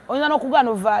n'okufa oyinza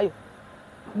n'okugaana ovaayo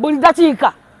buli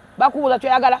dakiika bakubuuza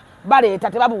kyoyagala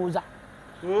baleeta tebabuuza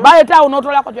baleeta awo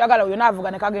n'otolako kyoyagala oyo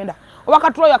naavuga ne kagenda oba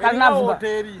katuloyo akala naavuga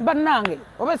bannange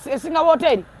oba esinga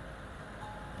hoteeri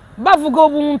bavuga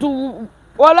obuntu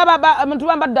olaba abantu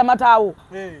bambadde amataawo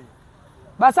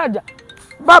basajja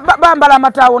bambala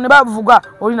amataawo ne bavuga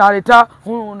oli naleeta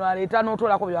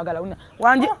n'otolako byoyagala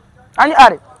wanje ani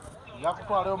ale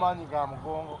yakutwalayo maanyi ga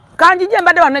mugongo kanjije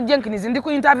mbadde wana Jenkins ndi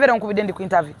ku interview era nkubidde ndi ku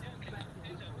interview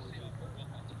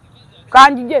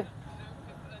kanjije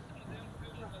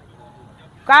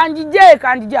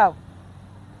awo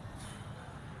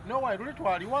no why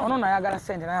lulitwaliwa ono nayagala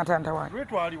sente nayatanta wani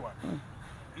lulitwaliwa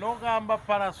nogamba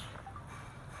palaso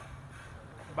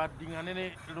baddingane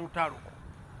ne lutalo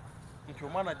nti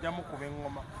omwana ajjamu kuba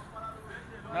eŋŋoma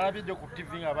nalabye gyo ku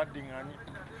TV nga baddinganye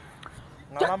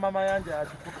nga mama mayanja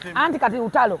yakikuttemu anti kati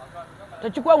lutalo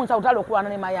tekikwewunsa lutalo okulwana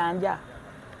ne mayanja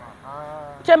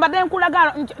kyembadde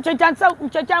nkulaga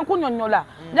kyekyankunyonnyola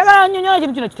njagala nnyonnyola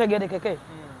ekintu kino kitegerekeke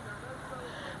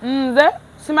nze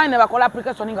simanyi ne bakola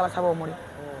application nga basaba omulimu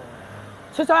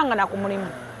sisabanga naku mulimu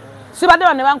sibadde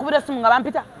bano ne bankubira essimu nga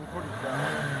bampita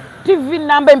TV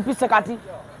namba empise kati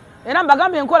era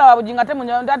mbagambye enkola wabujinga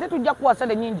ate tujja kuwa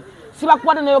sente nyingi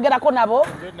sibakukwate neyogerako nabo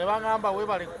ne bagamba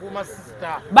webale kuuma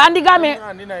sister bandigambye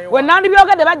we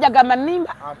nandibyogedde bajja gamba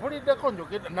nnimba ampuliddeko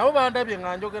njogedde nabo bandabye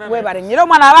nga njogera webale nyira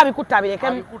omwana aba abikutta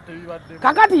abireke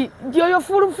kakati gyoyo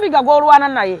full figure gw'olwana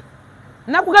naye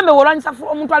nakugambe wolwanyisa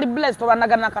omuntu ali blessed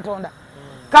obanagana na Katonda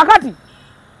kakati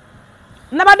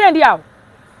nabadde ndi awo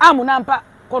amu nampa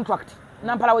contract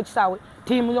nampala wekisaawe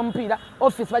tiimu y'omupiira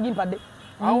office bagimpadde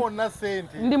awo na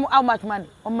sente ndimu how much money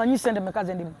omanyi sente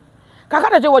mekaze ndimu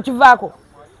kakata kyewo kivaako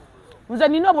nze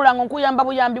nina obulango nkuyamba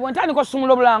buyambi bwe ntandika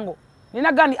osumula obulango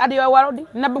nina gandi adiyo warodi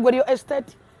nina bugweriyo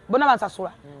estate bonna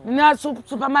bansasula nina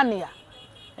supermania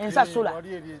ensasula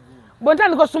bwe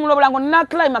ntandika osumula obulango nina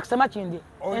climax emakindi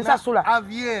ensasula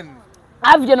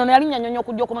avien ono yalinya nyonyo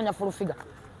okujja okunoonya full figure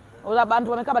oza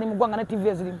abantu bameka bali mu ggwanga ne TV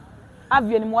ezirimu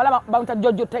avien muwala bamuyita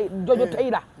Jojo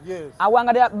Taylor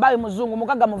awangalira bawe muzungu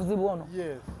mukaga muvuzibu ono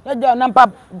yajja nampa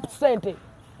sente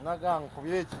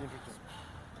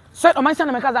sente omanyi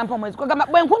sana mekazi ampa omwezi kwagamba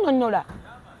bwe nkunyonnyola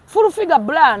full figure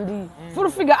brand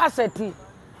full figure asset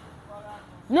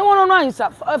ne wono nwanisa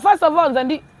first of all nze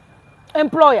ndi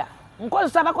employer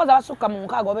nkozesa abakozi abasukka mu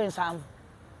nkaaga oba ensanvu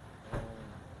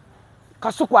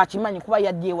kasuku akimanyi kuba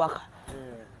yajja ewaka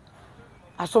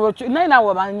asobola naye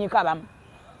naawe bamanyika abamu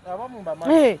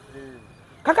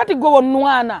kakati gwe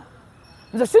wonnwana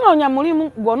nze sinoonya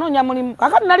mulimu gw'onoonya mulimu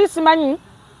kakati nali simanyi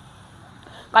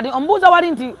kati ombuuza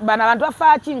wali nti bano abantu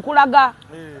bafaaki nkulaga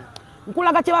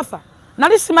kye bafa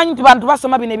nali simanyi nti bantu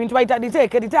basoma bino ebintu bayita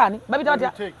diteeke litaani babita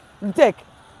batya diteeke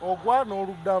ogwa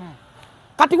n'oluddamu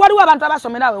kati waliwo abantu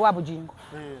abasomera awe wa bugingo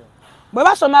bwe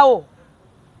basomawo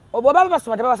bwe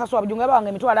basoma tebabasasula bugingo babanga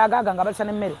emitwalo agaaga nga balisa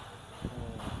n'emmere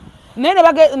naye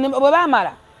bwe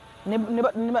baamala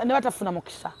ne batafuna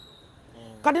mukisa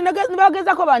kati ne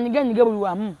bagezako banyigenyige buli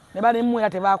wamu ne balemu era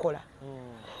tebakola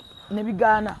ne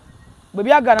bigaana bwe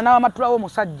byagaana n'abamatulawo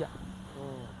omusajja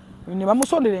ne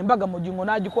bamusondera embaga mugingo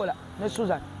n'agikola ne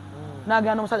Susan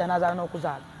n'agenda n'omusajja n'azaala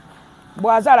n'okuzaala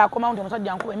bw'azaala akomawo nti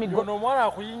omusajja nkuba emiggo omwana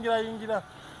akuyingira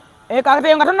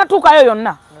kati nga tonnatuukayo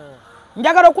yonna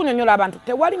njagala okunyonnyola abantu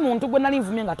tewali muntu gwe nali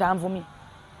nvumye nga tanvumye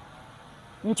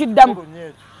nkiddamu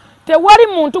tewali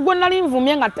muntu gwe nali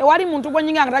nvumye nga tewali muntu gwe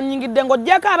nyinga nga tanyingidde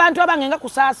ng'oggyeko abantu abange nga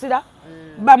kusaasira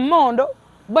bammondo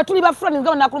bwe tuli bafulani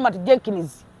nga nakuluma ti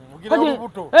Jenkins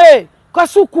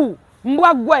kasuku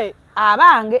mbwaggwe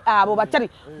abange abo bakyali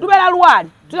tubeera lwali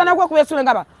tutana kuba kubesule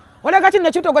ngaba olega kino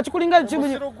ekitogo kikulinga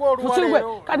musirugwe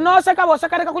kati nooseka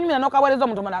boosekaleka kunyumira n'okaweereza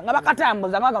omuntu omulala nga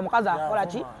bakatambuza nga omukazi akola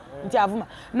ki nti avuma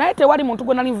naye tewali muntu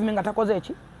gwe nali nvumye nga takoze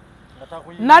eki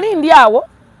nali ndi awo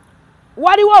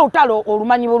waliwo olutalo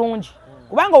olumanyi bulungi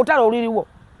kubanga olutalo oluriwo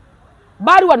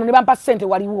baali wano ne bampa ssente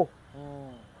waliwo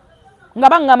nga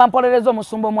baŋŋamba mpolereza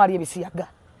omusumba omwali ebisiyaga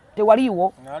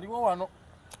tewaliwo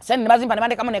sente ne bazimpa ne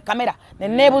bandekamu ne kamera ne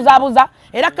neebuzaabuza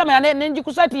era kamera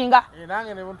nenjikusetinga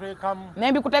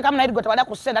nembikuteekamu naye gwe tewali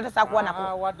ku ssente ate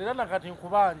saakuwanako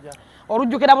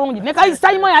olujjukira bulungi ne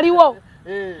kaisayimo yaliwo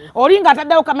oli nga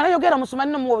ataddewo kamera yogera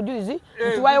omusumani nomuwa obujulizi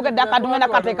nti wayogedde akadume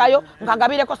nakateekayo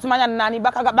nkagabireko simanya nani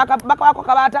baka wako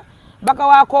kabaata baka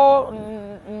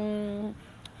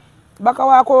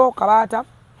wako kabaata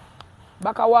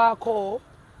baka wako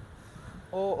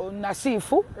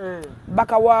Nasifu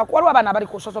bakawa waliwo abaana abali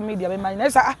ku social media bemanyi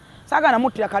naye saagana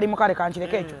muttira kalimu kale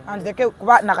kanchireke ekyo anchireke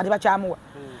kuba nakati bakyamuwa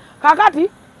kakati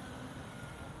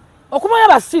okumanya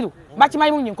basiru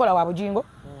bakimanyi munyi nkola wa bugingo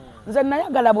nze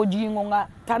nayagala bugingo nga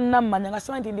tannamanya nga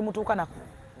simanyi nti ndi mutuuka nako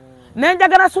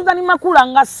nenjagala Susan Makula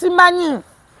nga simanyi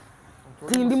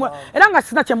era nga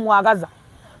sina kyemwagaza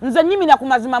nze nyimira ku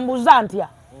mazima mbuza ntya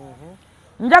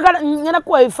njagala nyina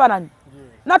kuwa ebifaananyi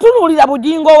natunuulira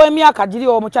bugingo w'emyaka giri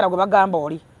omukyala gwe bagamba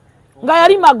oli nga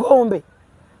yali magombe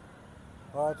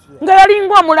nga yali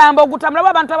ng'omulambo ogutambula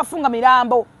abantu abafunga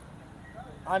mirambo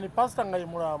ani pastor nga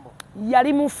mulambo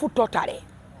yali mufu totale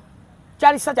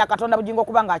kyali sa kya Katonda bugingo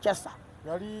kuba nga akyassa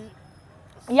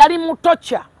yali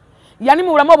mutocha yali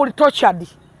mu bulamu obuli tortured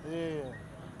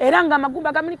era nga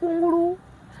amagumba gamuli kungulu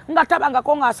nga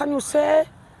tabangako nga asanyuse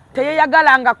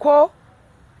teyeyagalangako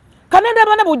kanende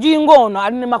bana bugingo ono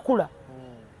ali ne Makula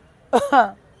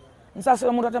nsase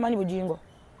omuntu atamanyi bugingo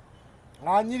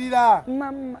nganyirira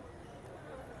mama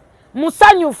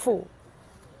musanyufu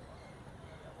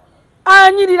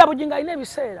anyirira bugingo alina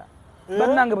ebiseera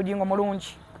bannange bugingo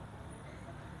mulungi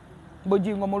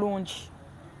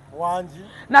wanji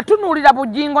natunuulira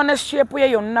bugingo ne shape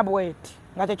ye yonna bweti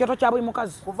nga kyekyoto kya buli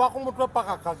mukazi kuva ku mutwe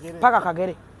paka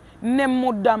kagere ne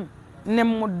muddamu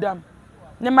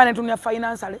ne mane tunya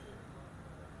financial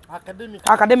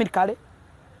academic kale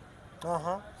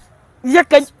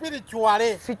yeke spiritual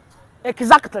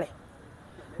exactly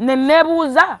ne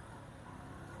nebuuza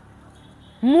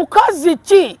mukazi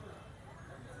ki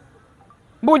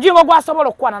bugingo gwasobola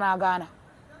okukwana n'agaana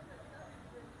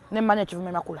ne manya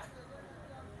ekivume Makula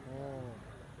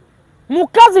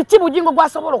mukazi ki bugingo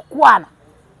gwasobola okukwana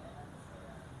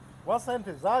wa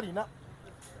sente zalina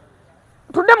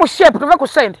tudde mu shape tuve ku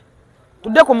sente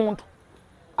tudde ku muntu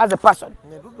as a person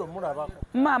ne duddo mulabako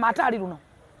mama atali luno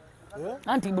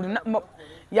anti buli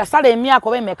yasala emyaka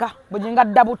oba emeka buginga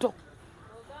ddabuto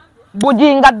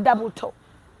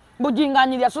buginga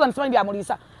nyiri Susan simanyi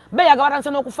byamulisa beyaga batanse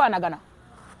n'okufaanagana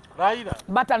Raila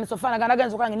batanse ofaanagana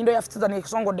genzo kwange nyindo ya Susan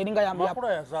ekisongodde eringa yamu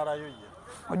Makula yazalayo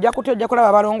ye ojja kulaba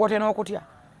abalongote n'okutya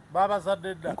baba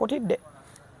zadde dda nkutidde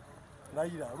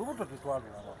Raila lubuto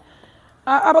tetwalulaba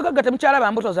abagagga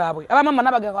temukyalaba mbuto zaabwe abamama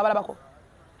n'abagagga abalabako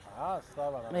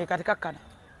saabala kati kakkana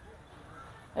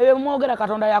ebyo mwogera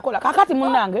Katonda yakola kakati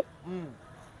munnange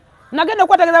nagenda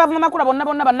okwategeeza bavuma Makula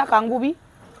bonna bannakangubi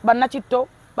bannakitto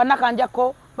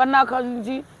bannakanjako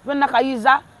bannakanzi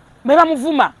bannakayiza be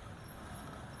bamuvuma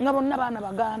nga bonna baana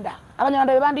baganda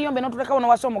abanyanda be bandiyombe n'otuleka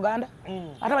wono wasa omuganda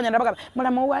ate abanyanda bagamba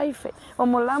mulamu waife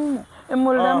omulamu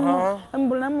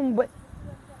mbwe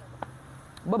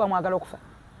bo bamwagala okufa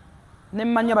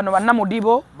nemmanya bano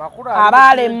bannamudibo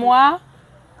abaalemwa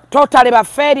totale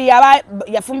baferi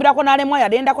yafumbirako n'alemwa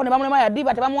yadendako ne bamulemwa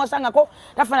yadiba tebamuwasangako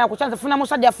tafuna kuchanza funa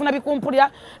musajja afuna bikumpulira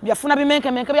byafuna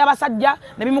bimenke byabasajja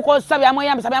ne bimukozesa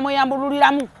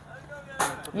byamweyambululiramu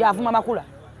yavuma Makula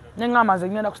nengamba nze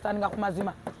ngenda kustandinga ku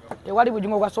mazima tewali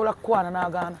bugingo gwasobola kukwana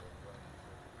n'agaana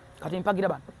kati mpagira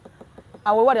bano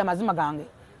awo wali amazima gange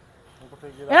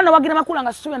era nowagira Makula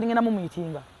nga sisuubira nti ngenda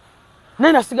mumuyitinga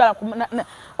nenda sigala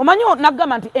omanyi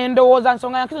nagamba nti endowooza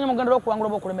nsonga yankizo nyamugenda okuwangula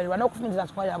oba okulemererwa n'okufumiriza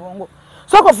nsonga ya bongo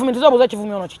sooka ofumiriza obuuza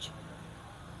ekivumi ono kiki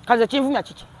kazi ekinvumya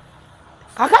kiki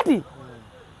kakati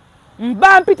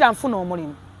mba mpita nfuna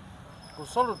omulimu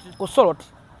ku Soloti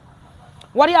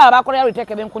wali abakolera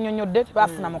lwiteeke benkunyonyodde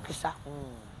tebafuna mukisa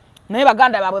naye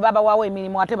baganda baabwe babawaawo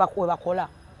emirimu ate bakuwe bakola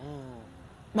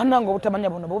bannange obutamanya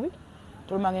buno bubi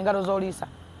tulumanga engalo z'oliisa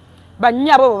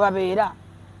bannyabo bwe babeera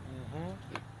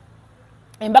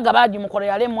embaga bagimukola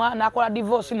yalemwa nakola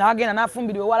divorce n'agenda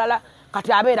n'afumbirwa walala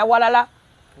kati abeera walala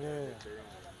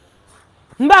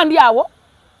mba ndi awo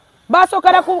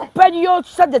basookera ku peegi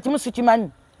y'ekisajja kimu sikimanyi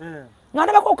nga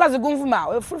ndabako omukazi gunvuma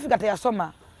efulufika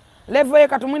teyasoma levo ye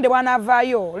katumwinde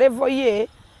bwanaavaayo levo ye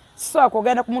sisobola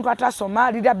kugenda ku muntu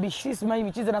atasoma lira bishi simanyi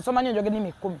bikize nasoma nnyo njogera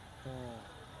ennimi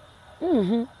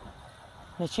 10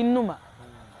 nekinnuma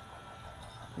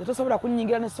netosobola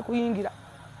kunnyingira ne sikuyingira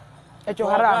ekyo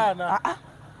haramu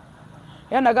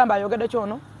era nagamba ayogedde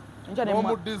kyono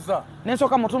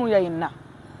nensooka mutunulira yenna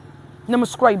ne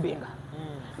muscribinga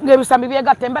ng'ebisambi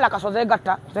byegatta embala kaso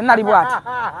zegatta zenali bwati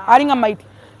alinga maiti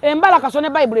embala kaso ne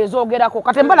bayibuli ezoogerako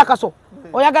kati embala kaso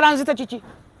oyagala nzite kiki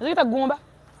nzite gumba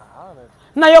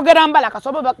nayogera mbala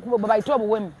kaso bwe bayita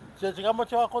obuwemu kyekigambo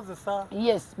kyewakozesa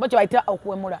yes bo kye bayita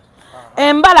okuwemula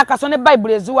embala kaso ne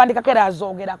bayibuli eziwandikako era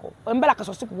azoogerako embala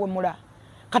kaso si kuwemula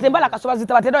kati embala kaso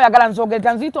bazita batera oyagala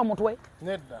nzoogerera nziyita omutwe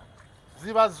nedda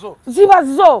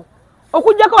zibazo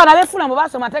okujjako bana beefuna mu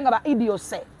basoma ate nga ba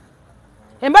idiose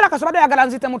embala kasobadde yagala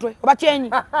nzite mutwe oba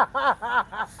kyenyi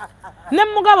ne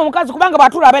mugamba mukazi kubanga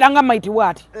batula abeeranga maiti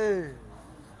bwati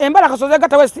embala kasoze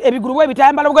gata ebigulu bwe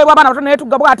bitayambala bwe bwabana bato naye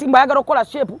tugga bwati mba yagala okukola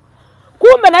shape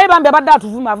kumbe naye bambi abadde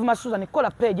atuvuma avuma Susan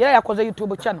kola page era yakoze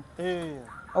YouTube channel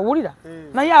owulira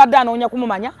naye abadde anoonya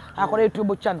kumumanya akola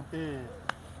YouTube channel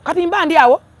kati mba ndi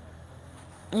awo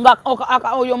nga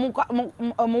oyo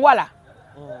omuwala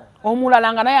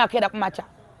omulala nga naye akeera kumacha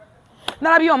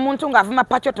nalabye omuntu ng'avuma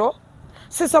pachoto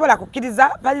sisobola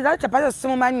kukkiriza baliza kyapacho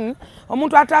simumanyi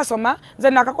omuntu atasoma nze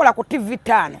nakakola ku TV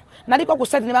 5 naliko ku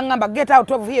site ne bangamba get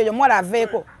out of here omuwala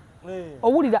aveeko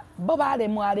owulira bo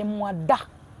baalemwalemwa dda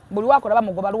buli wakola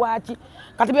bamugoba lwaki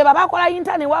kati be babakola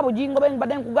internet wa bujingo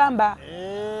badde nkugamba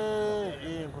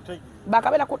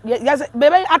bakabera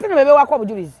bebe ate ne bebe wako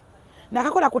obujulizi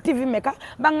nakakola ku TV meka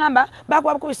bangamba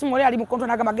bakuba ku simu oli ali mu konto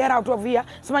nagamba get out of here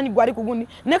simanyi gwali kugundi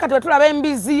ne kati wetulaba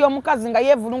embizi omukazi nga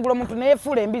yevulungula omuntu ne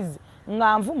yefula embizi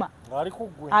nga nvuma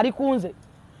ali kunze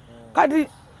kati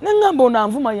ne ngamba ona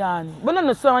nvuma yani bona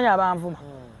no samanya abanvuma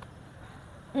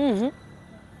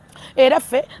era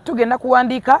ffe tugenda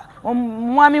kuwandiika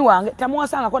omwami wange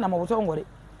tamuwasangako na mu butongole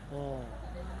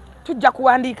tujja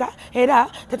kuwandiika era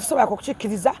tetusobola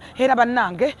kukikkiriza era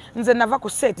bannange nze nava ku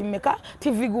seti meka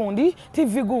TV gundi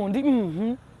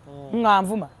nga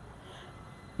nvuma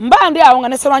mba ndi awo nga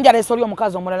ne Sserwanja aleese oli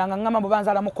omukazi omulala nga ngamba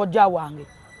bubanzala mukojja wange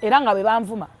era nga be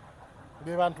banvuma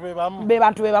be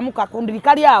bantu be bamu kakundi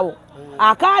kali awo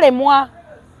akalemwa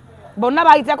bonna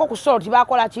bayitako ku sorti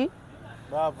bakola ki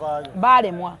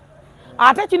balemwa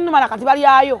ate kinnumala kati bali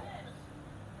ayo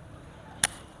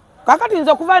kakati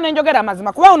nze okuva n'enjogera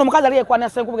amazima kuba ono omukazi ali yekwana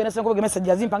senkubege message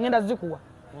yazimpa ngenda zikuwa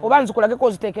oba nzikulage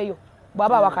ko ziteekeyo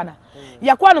bwaba wakana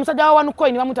yakwana omusajja wa wanu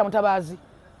coin bamuta mutabaazi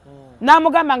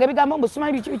n'amugamba nga ebigambo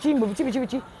mbusimanyi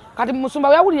biki kati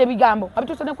musumba yawulira ebigambo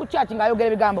abituuse ne ku church ng'ayogera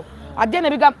ebigambo ajja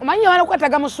n'ebigambo manyi yamala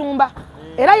okukwataga musumba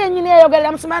era yennyini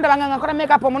eyogerera musumba ndabanga nga nkola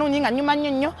make up omulungi nga nnyuma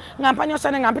nnyo nga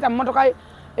mpanyosane nga mpita mu mmotoka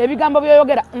ebigambo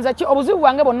byoyogera nze ki obuzibu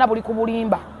bwange bonna buli ku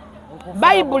bulimba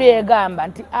bayibuli egamba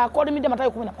nti akolimidde Matayo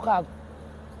 16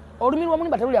 olumiri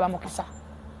lw'omulimba teruli abamukisa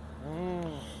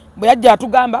bwe yajja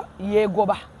atugamba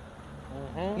yeegoba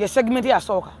ye segment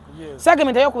yasooka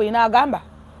segment eyokubiri n'agamba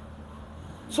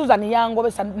Susan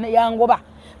yangoba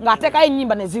ng'ateekayo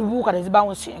ennyimba ne zibuuka ne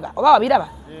zibawunsinga oba wabiraba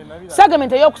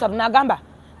segment eyokusatu n'agamba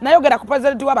nayogera ku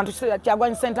president w'abantu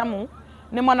Kyagulanyi Ssentamu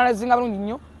ne mwana lezinga bulungi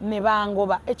nnyo ne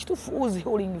bangoba ekitufu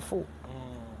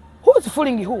who's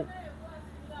fooling who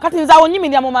kati nzawo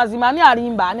nyimirira mu mazima ani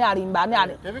alimba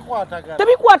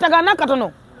tebikwatagana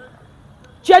katono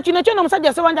kyekino kyo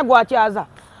n'omusajja Sserwanja gwakyaza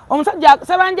omusajja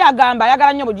Sserwanja agamba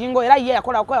ayagala nnyo bujingo era ye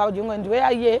yakola bujingo ndi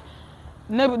ye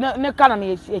ne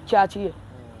kanani ekyaki ye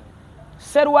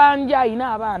Sserwanja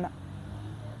ayina abaana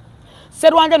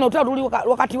Sserwanja n'otula luli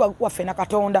wakati waffe na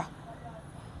Katonda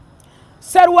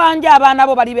Sserwanja abaana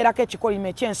bo balibeerako ekikolimo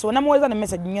ekyensi namuweza ne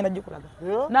message ngenda gikulaga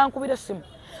nankubira essimu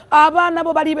abaana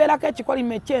bo balibeerako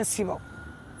ekikolimo ekyensibo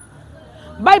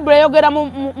Bible eyogera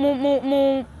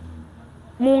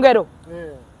mu ngero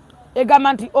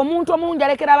egamba nti omuntu omulungi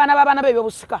alekera abaana b'abaana be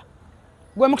ebyobusika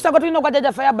gwe mukisa gwe tulina ogwa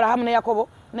jjajjaffe Abrahamu ne Yakobo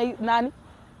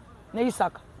ne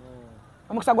Isaka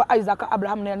omukisa gwa Isaac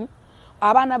Abrahamu ne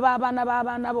abaana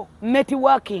b'abaana bo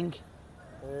networking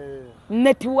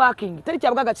teri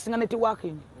kyabugaga kisinga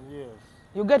networking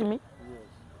you get me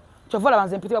kyovola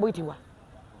banze mpitibwa buyitibwa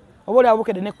oba oli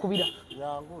abukedde nekkubira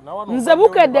nze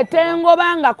bukedde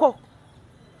tengobangako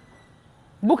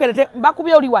bukedde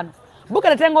bakubye oli wano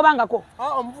bukedde tengobangako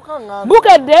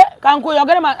bukedde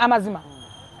kankuyogere amazima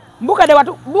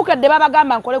bukedde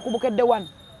babagamba nkole ku bukedde wano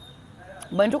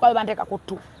bwe ntuuka be banteeka ku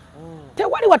ttu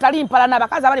tewali watali mpalana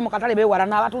abakazi abali mu katale beewala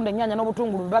n'abatunda ennyaanya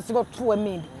n'obutungulu bebasiga otufuwa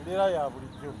emmindi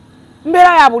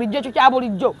mbeera ya bulijjo ekyo kya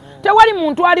bulijjo tewali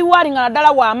muntu aliwo alinga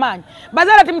naddala w'amaanyi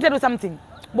bazaala timited something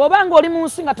bw'obanga oli mu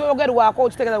nsi nga toyogerwako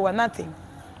okitegeeza nothing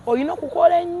olina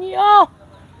okukola ennyo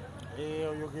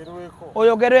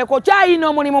oyogerweko kyayina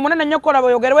omulimu munene nnyo kola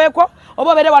oyogerweko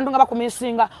oba obeere wantu nga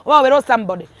bakumisinga oba obeere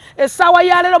somebody essaawa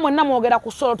ya leero mwenna mwogera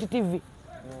ku Salt TV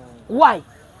why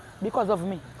because of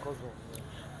me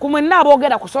kumwenna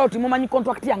aboogera ku Salt mumanyi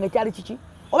contract yange kyali kiki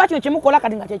oba kino kyemukola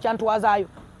kati nga kyekyantwazaayo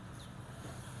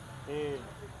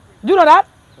juno that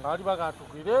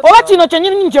oba kino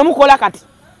kyenyini kyemukola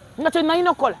kati nga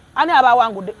kyenalina okukola ani aba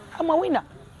awangudde amawina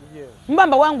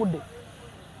mbamba wangudde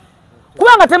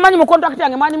kubanga temanyi mu contract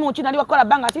yange manyi muki nali wakola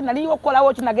banga ati nali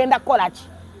okolawo ki nagenda kukola ki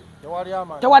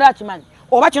tewali akimanyi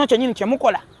oba kino kyenyini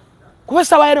kyemukola kuba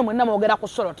essaawa leero mwenna mwogera ku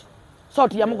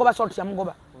Salt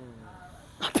yamugoba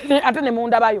ate ne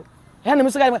mundabayo era ne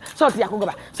musigali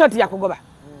Salt yakugoba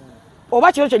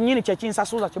oba kino kyenyini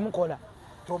kyekinsasuuza kyemukola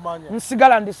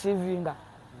nsigala ndi receiving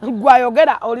gwa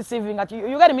yogera o receiving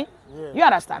you get me you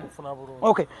understand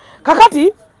okay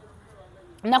kakati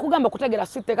nakugamba kutegera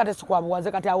site kate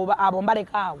sikwabuwaze kati abo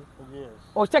mbalekaawo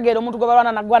okitegera omuntu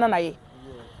gobalwana nagwana naye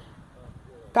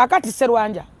kakati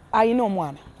Serwanja ayina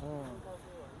omwana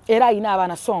era ayina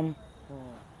abaana somu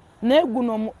ne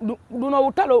guno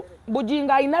utalo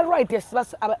bujinga ayina right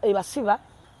ebasiba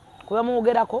kuba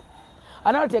mugerako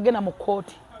analoti agenda mu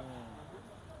court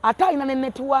ata ayina ne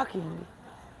networking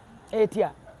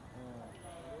etya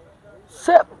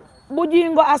se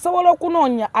bujingo asobola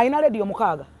okunonya ayina radio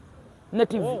mukaaga ne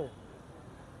TV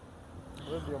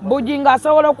bujinga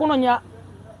asobola okunonya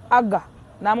aga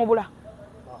namubula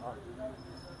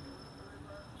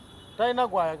taina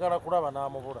gwayagala kulaba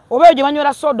namubula obeyo gye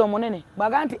banywera soda omunene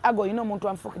baga nti ago ino omuntu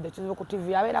amfukidde kizibu ku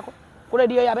TV yabeerako ku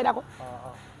radio yabeerako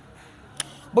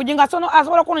bujinga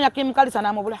asobola okunonya Kim Kalisa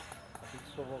namubula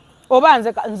oba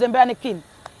nze mbeera ne Kim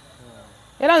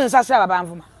era nze nsasira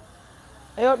babanvuma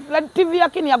eyo TV ya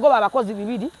Kim yagoba abakozi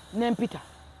bibiri n'empita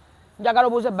njagala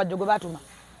obuuze bajjo gwe batuma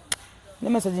ne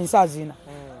message nsazina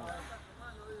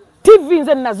TV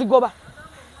nze nazigoba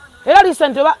era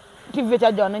recent ba TV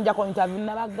kyajja nja ko interview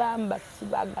nabagamba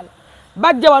sibagala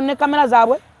bajja wane kamera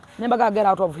zaabwe ne mbaga get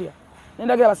out of here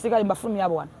nendagira basirikali mbafumi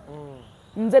yabo wana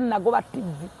nze nagoba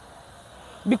TV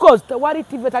because tewali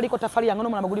TV taliko tafali yango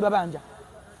nomuna maguli babanja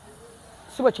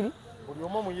sibo kiri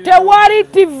tewali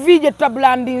TV je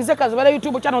tablandi nze kazibala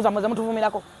YouTube channel za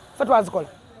mutuvumirako fetu azikola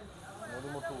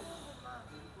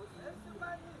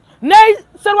ne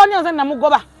Serwanja nze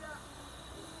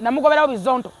namugobera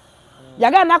obizonto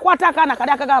yaga nakwata akana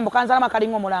kali akagambo kanzalama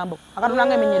kalingo mulambo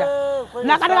akatunanga eminyira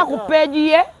nakataka ku page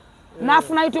ye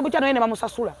nafuna YouTube channel ene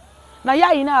bamusasula na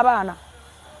yayina abaana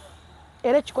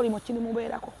era kikolimo kiri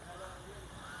mubeerako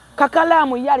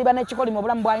kakalamu yali bana kikolimo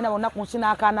bulamu bwayina bonna ku nsi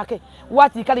n'akaanake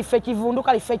wati kali fe kivundu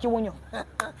kali fe kiwunyo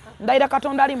ndaira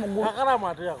katonda ali mugulu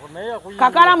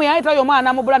kakalamu yayita yo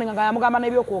mwana mu bulani nga yamugamba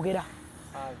n'ebyokwogera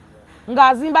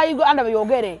ngazimba yigo anda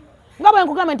byogere ngabwe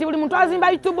nkugamba nti buli muntu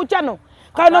azimba YouTube channel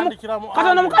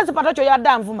katono mukazi patacho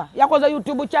yadda nvuma yakoza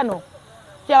YouTube channel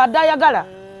kyabadda yagala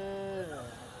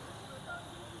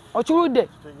okiwudde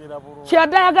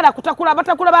kyadda yagala kutakula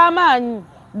batakula b'amaanyi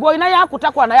goina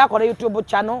yakutakwa na yakola YouTube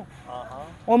channel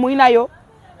omuyinayo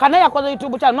kana yakoza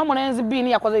YouTube channel n'omunenzi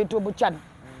bini yakoza YouTube channel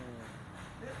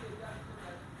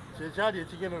kyali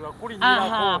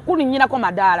ekigenera kuli nnyinako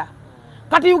madaala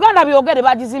kati Uganda byogere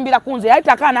bagizimbira kunze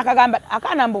yayita akana akagamba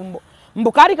akana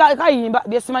mbukali kayimba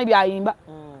byesimanyi byayimba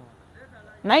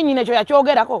naye nyine ekyo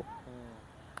yakyogerako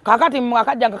kakati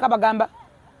mwakajja nga kabagamba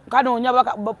kanoonya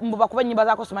bakuba ennyimba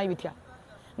zaako simanyi bitya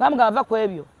ngamba bava ku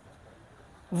ebyo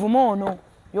vuma ono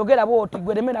yogera bwoti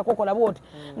gweremera kokola bwoti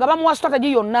nga bamuwa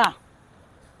strategy yonna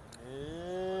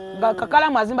nga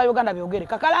kakalamu azimba Uganda byogere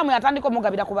kakalamu yatandika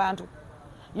omugabira ku bantu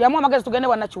yamu amagezi tugende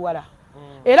wana kiwala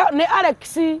era ne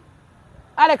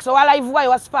Alex wa live wayo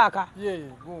wa Sparka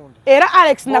era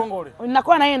Alex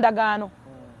nakola naye endagaano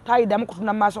taida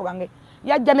mukutuna maaso gange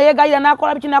yajja naye gayira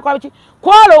nakola biki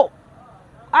kwalo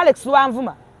Alex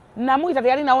wanvuma namuita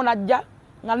yali naona ajja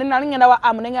ngana wa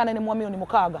amunengana ne mu milioni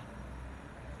mukaga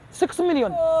 6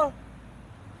 million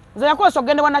zaya ko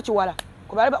sogende wana kiwala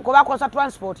kuba kosa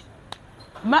transport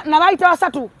na baita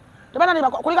wasatu tabana ni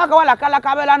kulika kawala kala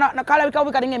kabela na kala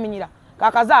bikabika ringe minyira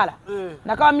kakazala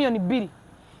na kawa milioni 2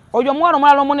 ojo mwaro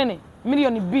mwalo monene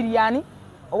milioni 2 yani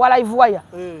wala live wire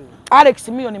Alex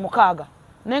milioni mukaga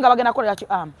nenga bagenda kolera ki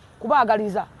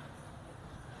kubagaliza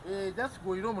just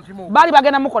go iro mutimo bali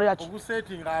bagenda mukolera ki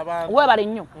ogusetting abantu we bali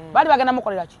nnyo bali bagenda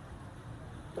mukolera ki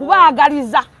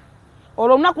kubagaliza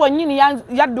olumnaku nyinyi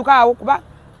yadduka awo kuba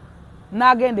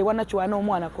nagende wana kiwana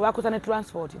omwana kuba kusane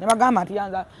transport ne bagamba ati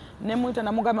yanza ne muita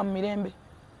na mugamba mu mirembe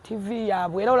TV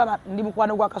yabwe era olaba ndi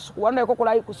mukwano gwa kasuku wanda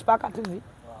ekokola ku Sparka TV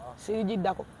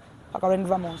sijiddako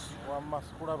akalenva vamos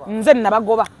nze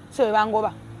nabagoba se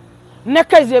bangoba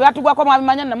nekeze batugwako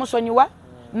mwabimanya na musonyiwa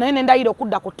naye ndayiro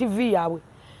kudda ku TV yabwe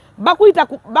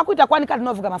bakuita kwanika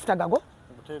novuga mafuta gago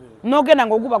nogenda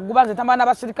ngoguba nze tambana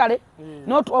basirikale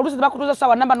olusi bakutuza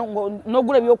sawa namba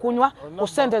nogule byokunywa ku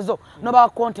sente zo noba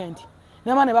content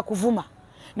nemane bakuvuma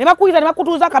ne bakuita ne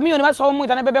bakutuza kamiyoni basawo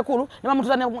muita ne bebekulu ne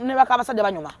bamutuza ne bakabasajja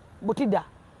banyuma butida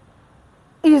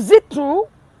is it true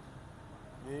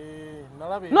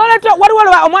no leto wali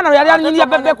omwana yali ali nyinyi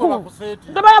bebekulu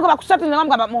tabaya ko bakuseti ne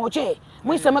ngamba moche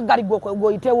muise magali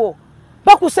goitewo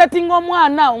bakusetting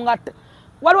omwana ngate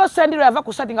waliwo sendiro yava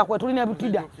kusettinga kwetu line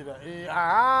butida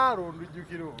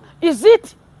rondujukiro is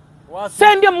it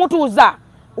sendi mutuza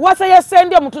wase ye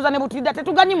sendi mutuza ne butida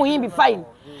tetuganyi muhimbi fine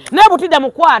ne butida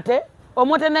mukwate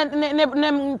Omote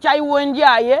ne mchai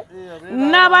wenjaye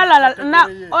nabalala na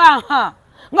aha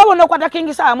ngabona kwata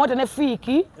King Saa mote ne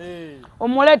fiki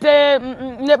omulete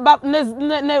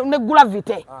ne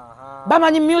gravity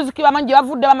bamanyi music bamanyi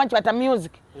bavudde bamanyi bata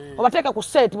music obateka ku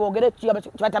set boogere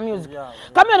bata music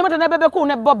kamyo ne mote ne bebe ku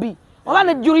ne Bobby oba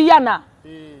ne Juliana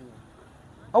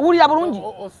owulira bulungi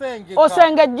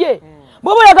osengejje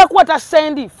bobo yaga kwata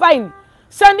Sandy fine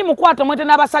Sandy mukwata mote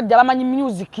n'abasajja bamanyi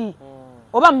music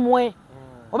oba mmwe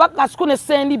oba kasuku ne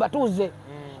Sandy batuze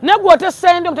negwote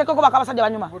Sandy omutekeko bakabasajja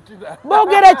banyuma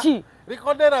boogere ki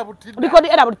Recordera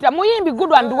butira muyimbi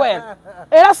good and well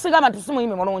era sigama nti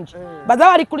muyimbi mulungi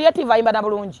bazawa ali creative ayimba na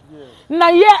bulungi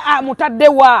naye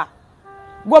amutaddewa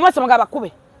gwe amasomo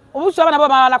gabakube obuso abana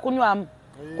baba kunywamu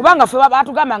kubanga fe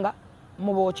batugambanga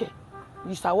muboche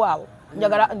isawaawo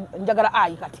njagala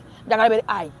ayi kati njagala bere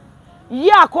ayi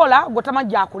yakola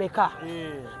gotamajja akuleka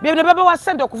bye bebe wa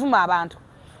sente okuvuma abantu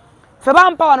fe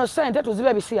bampa wano sente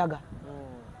tuzibe bisiyaga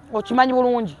okimanyi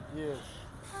bulungi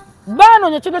bano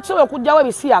nyekino kisobola okujjawo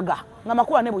ebisiyaga nga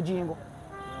makula ne bujingo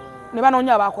ne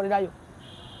banoonya abakolerayo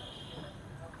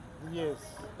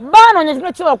bano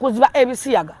nyekino kisobola okuziba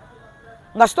ebisiyaga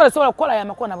nga sitole sobola okukola ya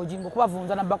makula na bujingo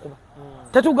kubavunza na bakuba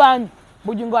tetuganye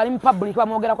bujingo ali mu public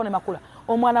bamwogerako ne makula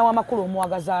omwana wa makula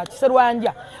omwagaza ki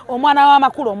Serwanja omwana wa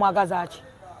makula omwagaza ki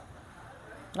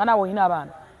nga nawe oyina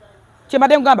abaana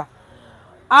kyembadde ngamba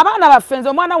abaana baffenze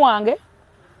omwana wange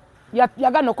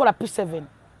yagana okola P7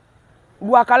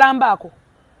 lwakalambako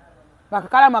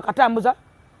bakakalama akatambuza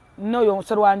noyo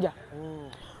Serwanja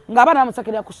nga abana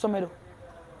bamusakirira ku ssomero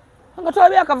nga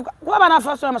tolabye akavuga kuba abana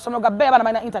afaso amasomero gabbe abana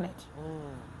balina internet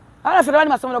abana fere bali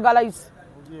masomero ga lice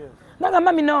nanga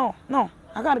mami no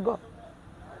I can't go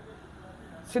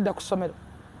sidda ku ssomero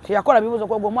yakola bibuzo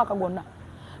kwa gwo mwaka gwonna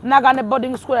nagane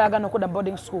boarding school yagana okuda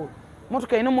boarding school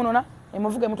motuka ino munona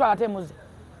emuvuga emutwala atemuze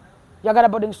yagala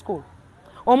boarding school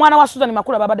omwana wa Susan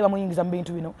makula babade bamuyingiza mu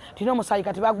bintu bino tino musayi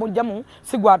kati bagujjamu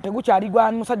sigwa tegukyali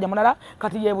gwa musajja mulala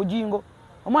kati ye bujingo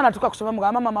omwana atuka kusoma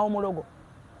mga mama omulogo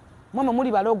mama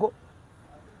muli balogo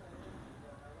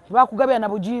bakugabya na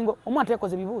bujingo omwana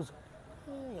tekoze bibuzo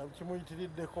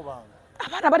kimuyitiriddeko banga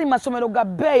abana bali masomero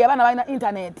gabbe abana balina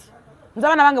internet nze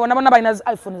abana bange bona balina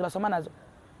iPhone basoma nazo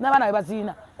n'abana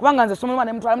bebazina kubanga nze somo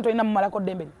mwana mutwala mtu ina mu malako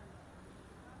dembeni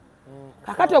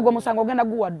kakati ogwo musango ogenda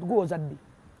guwoza ddi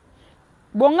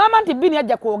bongama nti bini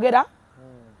ajja kwogera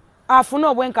afuna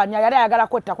obwenkanya yali ayagala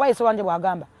kwetta kwa Yesu wanje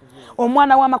bwagamba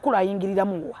omwana wa makulu ayingirira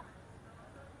muwa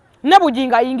ne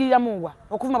bujinga ayingirira muwa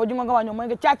okuvuma bujingo nga wanyo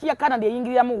mwenge chachi ya Canada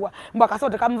ayingirira muwa mbwa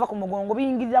kasote kamuva ku mugongo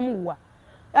biyingirira muwa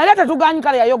aleta tuganyi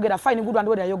kale yayogera fine good and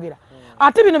well yayogera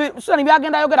ati bino Susan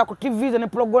byagenda yogera ku TV ne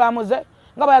programu ze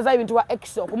ngaba yaza ibintu wa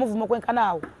X okumuvuma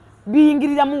kwenkanawo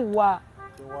biyingirira muwa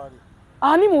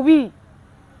ani mubi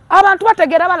abantu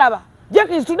bategera balaba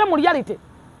Jenkins tude mu reality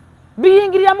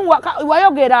biyingirira mu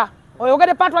wayogera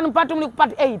oyogere part 1 part 2 mu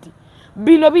part 8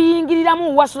 bino biyingirira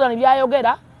mu Susan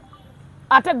byayogera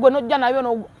ate gwe nojja nayo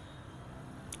no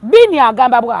bini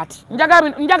agamba bwati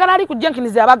njagala ali ku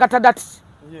Jenkins abagata dati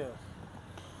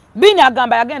bini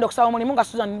agamba yagenda okusaba omulimu nga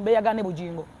Susan beyagane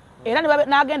bujingo era ne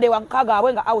nagende wankaga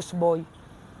abwe nga house boy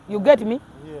you get me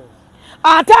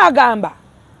ate agamba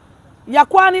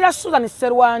yakwanira Susan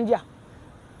Serwanja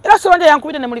era Serwanja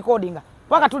yankubide ne mu recordinga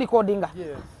waka tu recordinga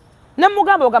ne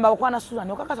mugamba ogamba okwana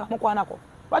Susan okakasa mukwanako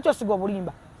lwaki osiga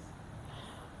obulimba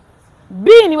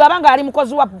bini wabanga ali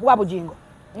mukozi wa bujingo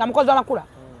nga mukozi wa makula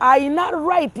aina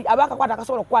right abaka kwata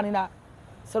akasobola okwanira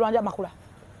Serwanja makula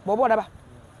bobo ndaba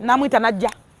namwita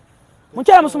najja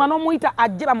mukyala musuma no muita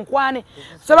ajje bamukwane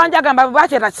Serwanja agamba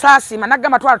bacheta sasi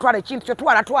managamba twala ekintu kyo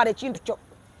twala ekintu kyo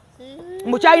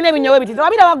mukyayina ebinyewe biti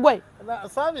wabira wagwe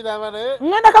sabira bale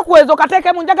ngenda kakuwezo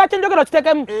kateke mu njaga chenjogero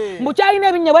kitekemu mukyayina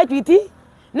ebinyewe biti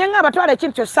nenga batwala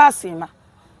ekintu kyo sasima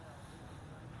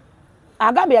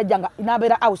agambe yajjanga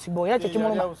inabera house boy yache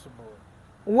kimuluma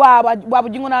wa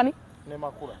bujingo nani ne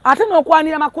makula ate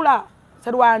nokwanira makula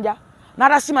Serwanja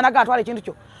narasima naga atwala ekintu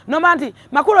kyo no manti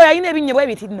makula yayina ebinyewe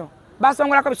biti no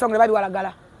basongolako bisongole bali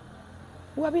walagala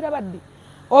wabira badde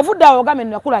ovudda ogame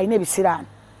nakula ayina ebisirani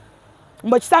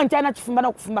mbo kisanyi kyana kifumba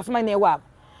n'okufumba fuma ne wabo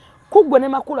kugwe ne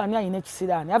makula ani ayina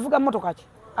ekisirani avuga motoka ki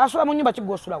asula mu nyumba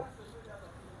kigosulawa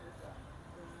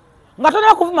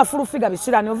ngatona kuvuma fulu figa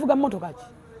bisirani ovuga motoka ki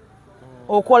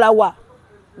okola wa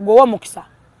gwo mukisa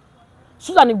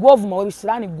Susan gwovuma we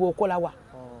bisirani gwo okola wa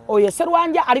oye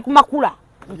Serwanja ali ku makula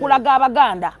nkulaga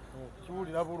abaganda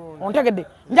kiwulira bulungi ontegedde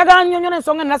njagala nnyonyole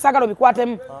ensonga nasagalo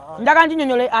bikwatemu njagala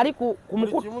nnyonyole ali ku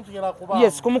mukutu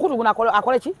yes ku mukutu guna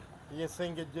akole ki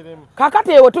yesengejjeremu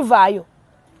kakati ewe tuvaayo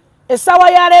esawa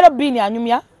ya leero bini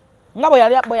anyumya nga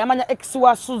bwe yamanya ex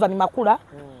wa Susan Makula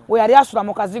we yali asula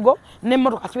mu kazigo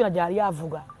n'emmotoka kibina gyali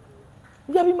avuga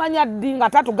yabimanya ddi nga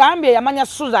tatugambye yamanya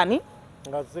Susan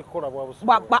nga zikola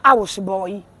bwa house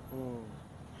boy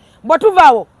bwe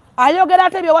tuvaawo ayogera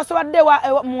ate bye wasobadde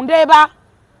mu Ndeeba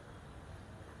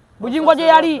Bujingo gye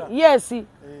yali yes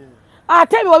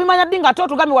ate bye wabimanya ddi nga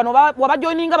totugambye wano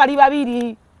wabajoininga bali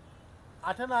babiri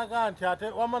ate naga nti ate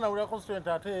wamana uli constituent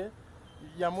ate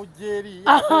yamujeri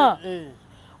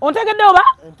ontegedde oba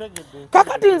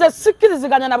kakati nze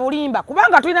sikkiriziganya na bulimba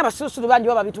kubanga tulina abasuusulu bangi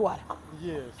baba bitwala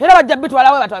era bajja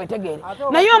bitwala we batu babitegeere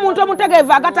naye omuntu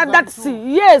omutegeevu agata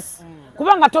datsi yes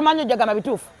kubanga tomanyi ojagamba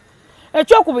bituufu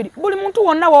ekyokubiri buli muntu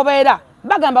wonna wobeera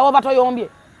bagamba woba toyombye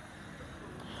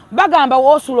bagamba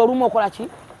woosula olumu okola ki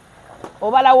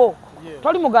obalawo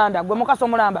toli muganda gwe mukasa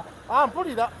omulamba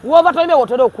woba toyombye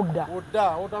wotera okudda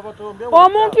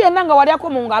omuntu yenna nga walyako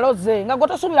mu ngalo ze nga gwe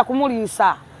tosuubira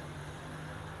kumuliisa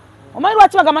omanyi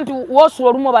lwaki bagamba nti woosula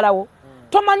olumu obalawo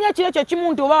tomanyi ekiro ekyo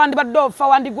ekimu nti oba wandibadde ofa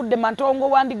wandigudde mantongo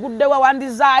wandiguddewa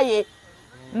wandizaaye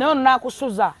naye ono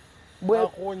naakusuza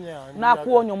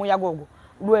naakuwonya omuyaga ogwo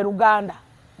lwe Luganda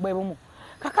bwe bumu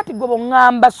kakati gwe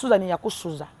bongamba Susan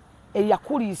yakusuza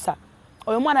eyakuliisa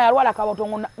oyo mwana yalwala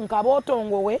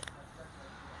nkabootongo we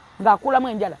ng'akulamu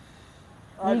enjala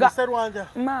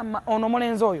mama ono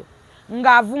mulenzi oyo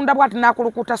ng'avunda bwati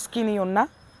n'akulukuta sikini yonna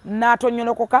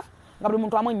n'atonyonokoka nga buli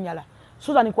muntu amwennyala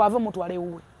Susan kwava omutwala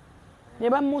ewuwe ne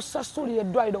bamusasulira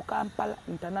eddwaliro Kampala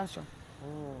International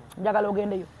njagala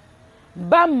ogendeyo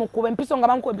bamukuba empiso nga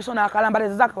bamukuba empiso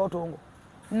n'akalambaleza akabootongo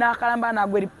n'akalamba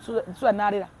nagweri Susan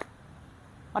n'alera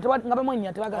nga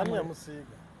bamwennya tebagala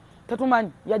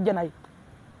tetumanyi yajja naye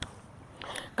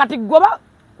kati goba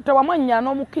tewamwennya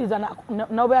n'omukkiriza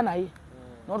n'obeera naye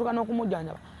n'otuuka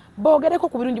n'okumujjanjaba boogereko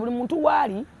ku birungi buli muntu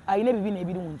waali alina ebibi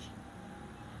n'ebirungi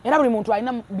era buli muntu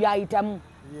alina byayitamu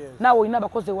naawe olina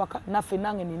abakozi ewaka naffe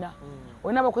nange nina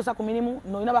olina abakozesa ku mirimu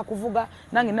n'olina bakuvuga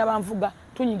nange nina banvuga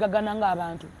tunyigagana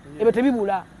ng'abantu ebyo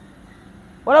tebibula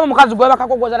olaba omukazi gwe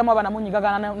bakakogozalamu abaana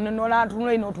munyigagana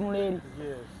n'otunula eri n'otunula eri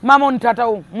mama oni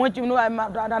taatawo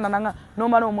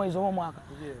n'omala omwezi oba omwaka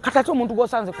kati ate omuntu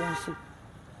gw'osanze ku nsi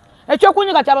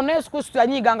ekyokunyiga kyabo ne Yesu Kristo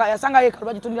yanyiganga yasanga yeekaalu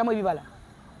bagitundiramu ebibala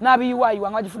n'abiyiwaayiwa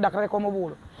nga bagifudde akataleko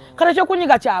omubuulo kati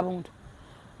ekyokunyiga kya buntu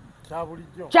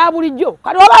kya bulijjo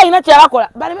kati oba alina kyebakola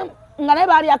nga naye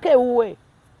baalyako ewuwe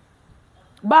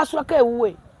baasulako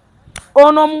ewuwe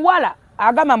ono omuwala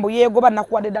agamba mbu yeegoba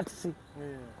nakuwadde datisi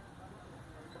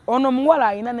ono omuwala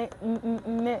alina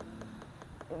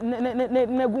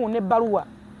nebbaluwa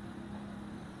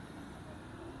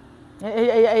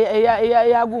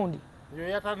eya gundi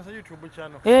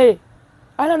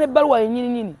alina nebbaluwa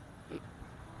yenyininyini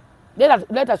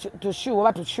leta tushu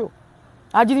oba tushu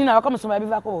agirina wakamusoma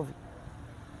yabivaako buvi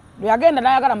lweyagenda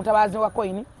nayagala mutabaazi wa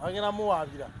koini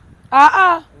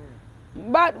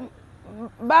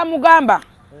bamugamba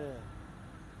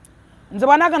nze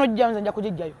bwanagana ojjayo nze nja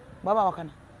kugijjayo baba wakana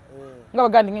nga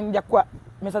bagandi nja kuwa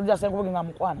mesaje ya senkubuge nga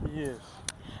mukwana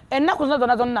ennaku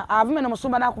zonna avume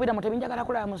n'omusumba n'akubira mutebi njagala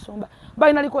kulaba musumba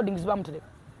balina recordings bamutereka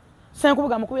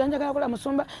senkubuga mukubira njagala kulaba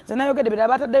musumba ze nayogedde birala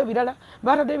bataddeyo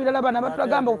birala bana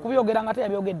batugamba okubiyogera nga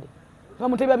teyabyogedde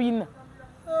bamutebi abiyina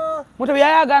mutebi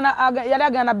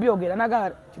yalagana byogera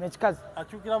nagamba kino ekikazi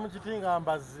akyukira mu kitinga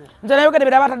mbazi nze nayogedde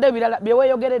birala bataddeyo birala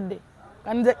byeweeyogeredde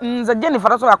nze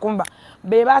Jennifer tasobola kumba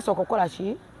be baasooka okukola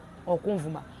ki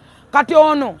okunvuma kati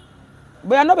ono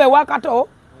bwe yanoba ewakato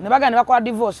ne bagenda ne bakola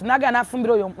divorce nagenda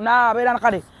n'afumbira oyo n'abeera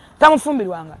kale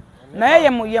tamufumbirwanga naye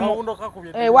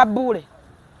wa Buule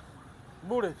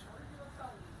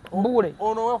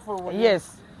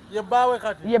yes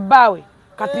yebbaawe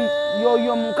kati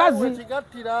yoyo mukazi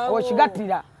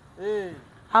okigattira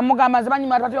amugamba nze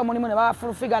banyuma batira omulimu ne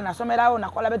bafulufiga nasomerawo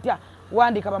nakola betya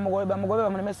wandika bamugobe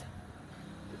bamulemese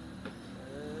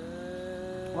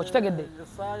okitegedde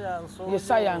ye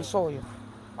science oyo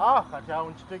kati awo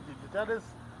nkitegedde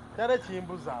tale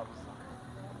kimbuzaabuza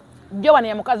jjo wano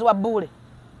ye mukazi wa Buule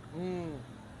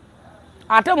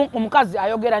ate omukazi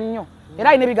ayogera nnyo era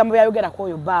alina ebigambo byayogerako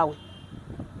oyo bbaawe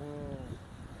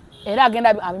era agenda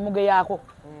abimugeyaako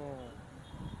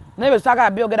naye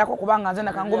besaagala byogerako kubanga nze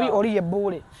nakangubi oli ye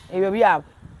Buule ebyo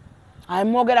byabwe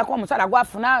abimwogerako omusala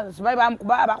gwafuna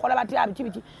sibakuba bakola batya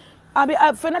biki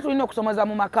ffenna tulina okusomeza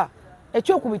mu maka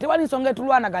ekyokubiri tewali nsonga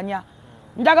etulwanaganya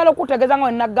njagala okutegeeza nga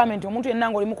wenagambye nti omuntu yenna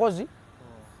nga oli mukozi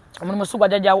omulimu si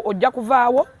gwajjajjawo ojja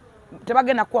kuvaawo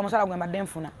tebagenda kukuwa musala gwe mbadde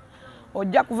nfuna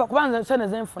ojja kuva kubanga sente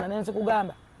zenfuna nensi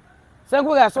kugamba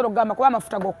senkubiga yasobola okugamba kuba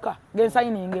amafuta gokka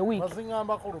gensayininga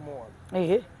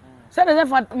ewiiki sente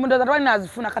zenfuna mundoza tewali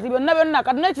nazifuna kati byonna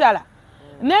kati nekirala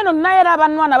neeno nayera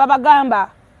abannwana babagamba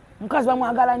mukazi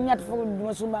bamwagala nnyo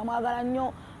musumba amwagala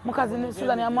nnyo mukazi ne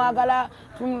Susan amwagala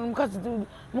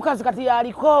mukazi kati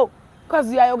yaliko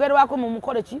mukazi yayogerwako mu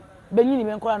mukole ki bennyini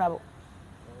benkola nabo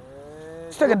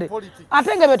kitegedde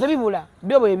ate nga byo tebibula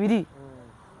byo bwebiri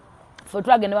ffe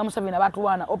twagenda bamusabina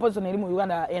batuwaana opposition eri mu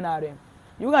Uganda NRM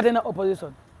Uganda tena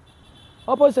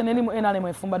opposition eri mu NRM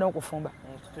efumba n'okufumba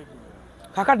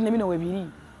kakati ne bino webiri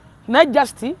naye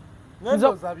just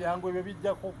nzo zabyangu ebyo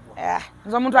bijja kuggwa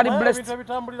nzo omuntu ali blessed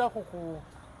bitambulirako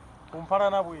ku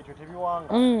mpalana bwetyo tebiwanga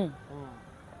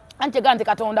ankyegamba nti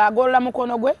Katonda agolola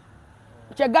mukono gwe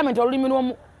kyegamba nti olulimi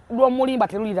lw'omulimba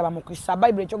teruliraba mu kisa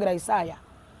Bayibuli ekyogera Isaaya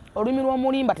olulimi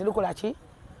lw'omulimba terukola ki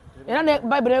era ne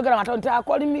Bayibuli eyogera nti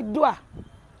akolimiddwa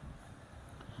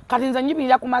kati nze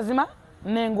njibirira ku mazima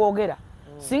nengoogera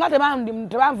singa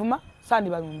tebanvuma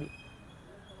sandibalumbi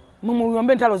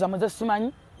mumuyombe entalo zammwe ze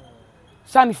simanyi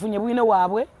sandifunye bwine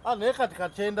waabwe naye kati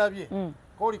kakyendabye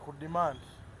koli ku demand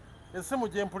esimu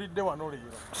gye mpulidde wano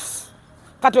leero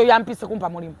kati oyo yampise kumpa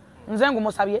mulimu nze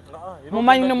ngumusabye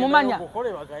mumanyi nemumanya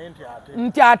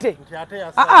nti ate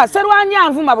Serwanja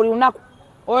anvuma buli lunaku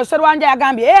oyo Serwanja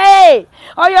yagambye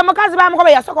oyo mukazi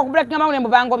bamugobe yasooka okubreakinga mawulembu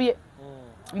bangobye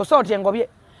mbusooti engobye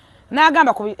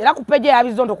n'agamba era ku peje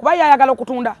yabizondo kuba yayagala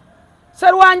okutunda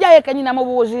Serwanja yekenyina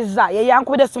mubuuzizza ye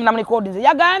yankubira esimu na recordings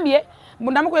yagambye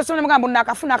ndamukuye esimu namugamba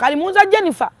nakafuna kali munza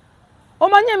Jennifer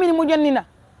omanye emirimu gye nnina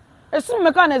esimu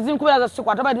mekana ezinkubira za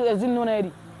sikwata bali ezinnona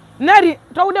eri neri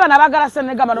towudde bana bagala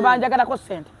sente gamba no banjagalako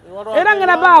sente era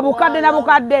ngena babu kadde na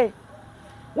bukadde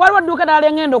waliwo dduuka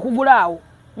ddala ngenda okugulaawo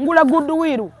ngula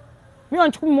goodwill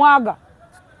myonki kumwaga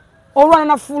olwana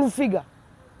na full figure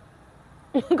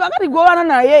kakati golwana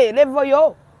naye level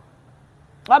yo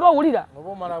aba owulira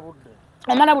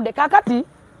omala budde kakati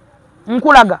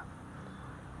nkulaga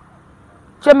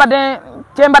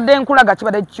kyembadde nkulaga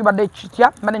kibadde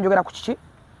kitya mbadde njogera ku kiki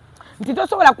nti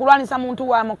tosobola kulwanisa muntu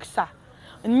wa mukisa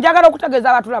njagala okutegeeza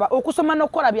abatulaba okusoma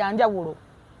n'okukola byanjawulo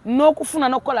n'okufuna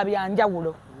n'okukola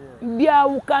byanjawulo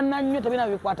byawukana nnyo tebina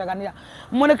bikwataganira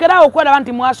mulekerawo okwelaba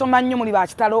nti mwasoma nnyo muli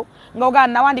bakitalo nga ogamba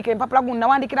nawandika empapula gundi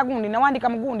nawandikira gundi nawandika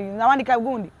mugundi nawandika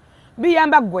gundi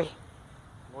biyamba ggwe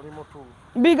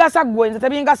bigasa ggwe nze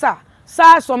tebingasa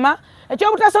saasoma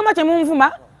ekyobutasoma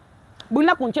kyemunvuma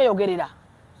bulina ku nkyeyogerera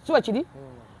siwe kiri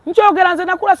nkyogera nze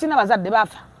nakula sina bazadde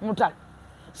bafa mutale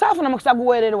saafuna mukisa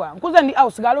guweererwa nkuze ndi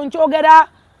ausigalo nkyogera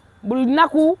buli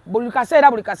lunaku buli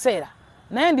kaseera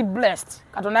naye ndi blessed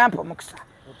Katonda yampa omukisa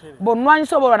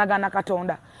bonnwanyisa oba olwanagana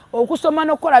Katonda okusoma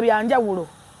n'okukola byanjawulo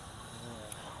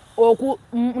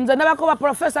nze ndabako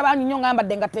baprofesa bangi nnyo nga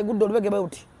mbadde nga tegudde olubege bwe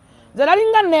buti nze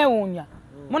nalinga neewuunya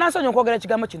munansonyi okwogera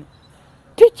ekigambo kino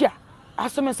teacher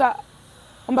asomesa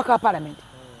omubaka wa parliament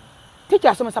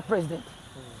teacher asomesa president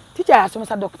teacher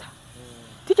asomesa doctor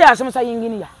teacher asomesa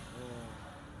engineer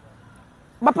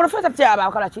baprofesa teacher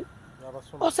abakola ki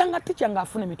osanga teacher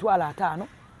ng'afuna emitwalo 5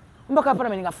 omubaka wa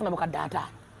parliament ng'afuna bukadde 5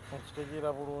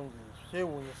 kitegeera bulungi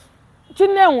kyewuunyisa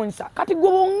kinneewuunyisa kati gwe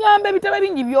buŋŋamba ebitabo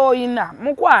bingi by'oyina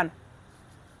mukwana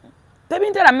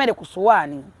tebintera mmere ku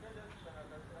suwaani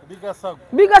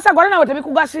bigasagwa nawe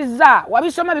tebikugasizza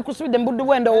wabisoma bikusibidde mu buddu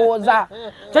bw'endowooza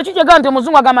kyekyo kyegamba nti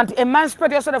omuzungu agamba nti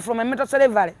emancipate yourself from a mental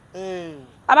slavery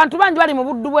abantu bangi bali mu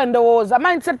buddu bw'endowooza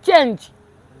mindset change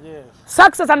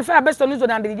success and fair based on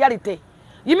reason and reality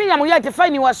yiminya mu reality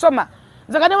fine wasoma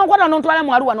zakade mwakwata nontwala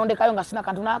mu aluwa nondekayo nga sina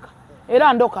kantu naka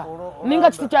era ndoka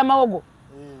ninga kiti kya mawogo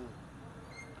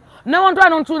nawontwala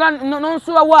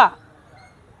nonsuwa wa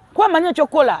kwa manya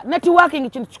chokola networking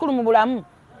kintu kikulu mu bulamu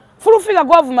full figure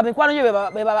government bikwano nyo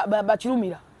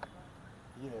bakirumira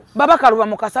baba kaluba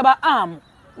mukasaba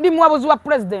ndi muwabuzi wa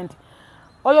president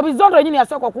oyo bizondo yenyini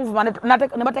yasoko okunvuma ne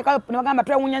batekayo ne bagamba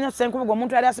twewunyanya senkubugo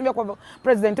omuntu yali asimbye ko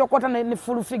president okota ne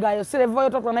full figure yo serevo yo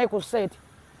totwa naye ku set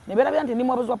ne bera byanti ndi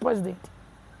muwabuzi wa president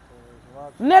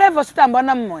ne level sitamba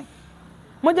na mmwe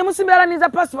muje musimbira niza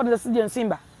passport za sije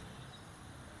nsimba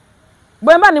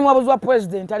bwemba ndi muwabuzi wa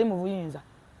president ali mu buyinza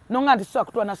nonga nti so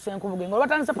akutwa na senkubugo ngo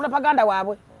batanisa propaganda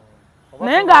waabwe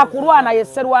naye nga akulwana ye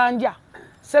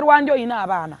Serwanja oyina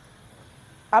abaana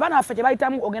baffe kye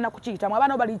bayitamu ogenda kukiyitamu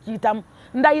abaana bali kiyitamu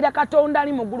ndayira Katonda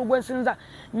ali mu ggulu gwensinza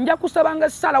nja kusaba nga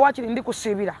essala wakiri ndi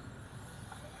kusiibira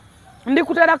ndi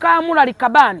kutera Kamulali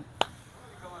Kabani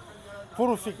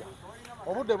furufiga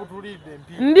obudde butulidde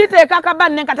mpi nditeeka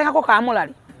Kabani nenkateekako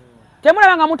Kamulali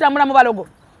temulaba nga mutambula mu balogo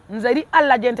nze eri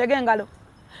Allah gye ntege engalo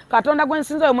Katonda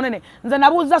gwensinza oyo munene nze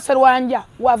nabuuza Serwanja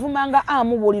wavumanga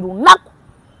buli lunaku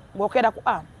ngokera ku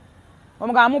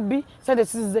omugamba mubbi sente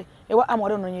size ewa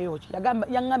wali ononyeyoki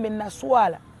yaŋŋambye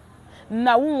naswala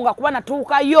nawunga kuba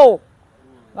natuukayo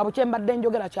nga bukyembadde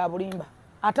njogera kya bulimba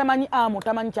atamanyi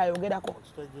tamanyi kyayogerako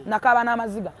nakaba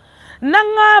n'amaziga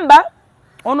naŋŋamba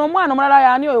ono omwana omulala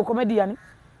yaani oyo comedian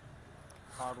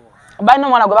balina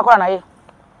omwana gwe bakola naye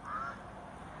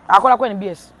akola ku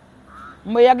NBS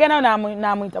mbwe yagendayo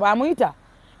n'amuyita bwamuyita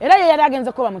era ye yali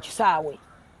agenze kuba mu kisaawe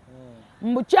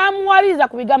mbu kyamuwaliza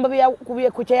ku bigambo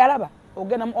ku kyeyalaba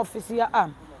ogenda mu offisi ya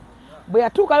bwe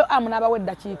yatuukayo n'abawa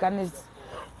eddakiika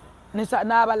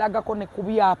n'abalagako ne ku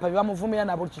byapa bebamuvumira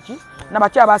na buli kiki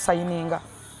nabakyala basayininga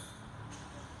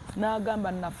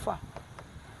n'agamba nafa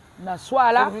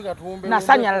naswala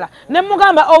nasanyalala ne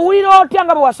mugamba owulira otya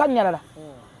nga bwe wasanyalala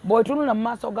bw'otunula mu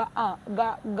maaso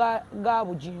ga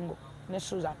bugingo ne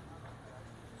Susan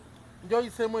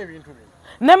njoyisemu ebintu bino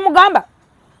ne mugamba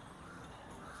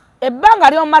ebbanga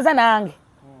ly'omaze nange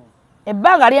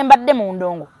ebbanga lyembadde mu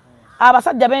ndongo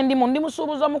abasajja bendimu ndi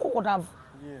musuubuzi omukukutavu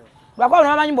lwakuba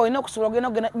bamanyi mbu olina okusobola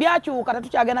ogenda byakyuka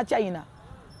tetukyagenda China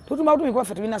tutuma butumikuba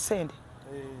ffe tulina ssente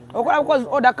okola bukozi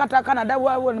oda kata Canada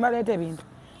nibaleeta ebintu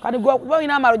kati gwe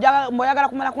olina amalo oyagala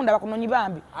kumala kundaba kunonyi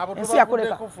bambi ensi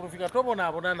yakuleka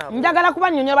njagala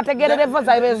kubanyonyola bategeerere vo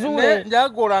zaabwe bezuule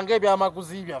njagolanga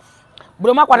ebyamaguzi byaffe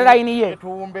buli omu akwate layini ye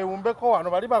tuwumbewumbeko wano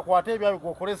bali bakwate ebyabwe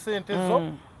gwokole ssente zo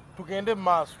tugende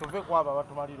maaso tuve kwabo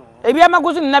abatumaliro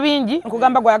ebyamaguzi nina bingi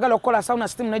nkugamba gwayagala okukola sauna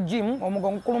steam ne gym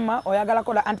omugongo kuluma oyagala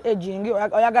kola anti aging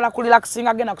oyagala ku relaxing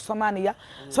agenda ku Somania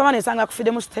esanga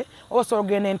kufide muste osobola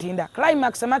ogenda entinda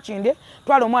climax makinde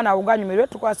twala omwana awuganyumirwe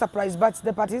tukola surprise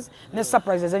birthday parties ne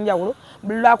surprises enjawulo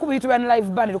lwakuba yitubya ne live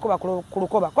band likuba ku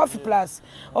Lukoba Coffee Plus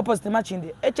opposite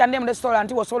makinde H&M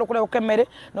restaurant wosobola okuleba okemmere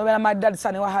nobera madad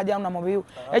sane wa haja na mubiru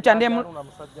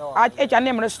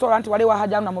H&M restaurant wali wa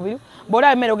haja na mubiru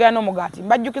bola emere no mugati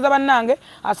mbajjukiza bannange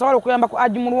asobola okuyamba ku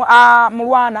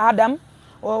Mulwana Adam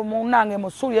munange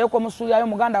musuli yuko musuli ayo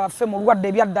muganda waffe mulwadde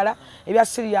ebyaddala ebya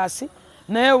serious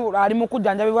naye ali mu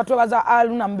kujjanjabibwa twebaza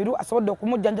aluna mbiru asobodde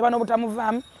okumujjanjaba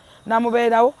n'obutamuvaamu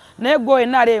n'amubeerawo naye gwe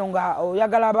ennaali eyo nga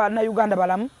oyagala bannayuganda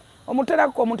balamu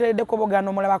omuterako omutereddeko bogano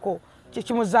omulabako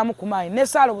kikimuzaamu ku maanyi ne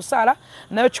saala obusaala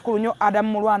nayo kikulu nnyo Adam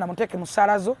Mulwana muteeke mu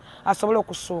ssaala zo asobole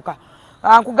okusuuka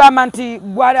nkugamba nti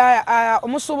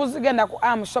omusuubuzi genda ku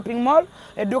shopping mall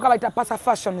edduuka bayita Pasa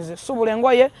Fashions subula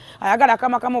engoye ayagala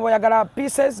akamakamu boyagala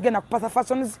pieces genda ku Pasa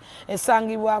Fashions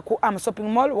esangibwa ku shopping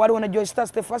mall waliwo ne Joy Star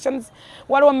State Fashions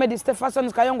waliwo Medi State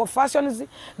Fashions Kayongo Fashions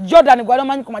Jordan gwali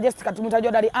omanyi ku Majestic atumita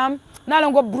Jordan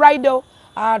Nalongo Bridal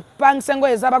panse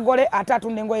engoye ez'abagole ate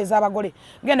atunda engoye ez'abagole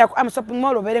genda ku shopping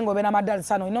mall obeere ng'obeera amadali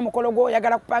sano olina omukolo gwo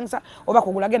oyagala kupangisa oba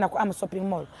kugula genda ku shopping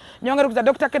mall nyongera okuza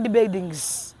Dr. Kedi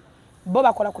Buildings bo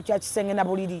bakola ku kyakisenge na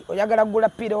buliri oyagala kugula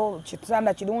piro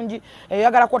kitanda kirungi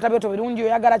oyagala kwota byoto birungi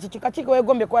oyagala kikikakiko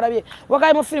wegombe kwarabye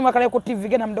wakaye mu film akale ku TV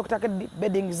gena mu Dr.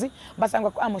 Beddings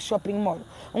basanga ku shopping mall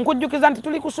nkujjukiza nti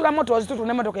tuli kusula moto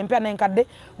zitutune moto kempya n'enkadde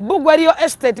bugwe liyo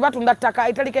estate batunda ttaka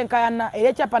italiko enkayana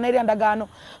erecha paneli andagano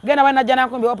gena bana jana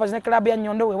kumbi opposite ne club ya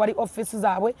Nyondo we wali office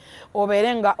zaabwe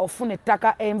oberenga ofune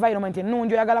ttaka environment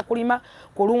ennungi oyagala kulima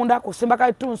kulunda kusimba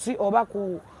kaitunsi oba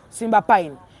ku simba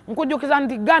pine nkujjukiza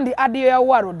nti Gandi Adio ya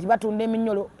Warod batunda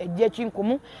eminyolo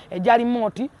egy'ekinkumu egyali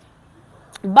moti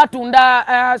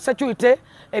batunda security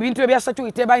ebintu ebya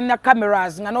security balina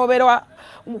cameras nga nobeera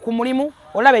ku mulimu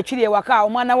olaba ekiri ewaka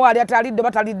omwana waali atalidde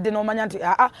batalidde n'omanya nti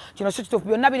kino si kituufu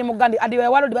byonna biri mu Gandi Adio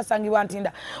ya Warod basangibwa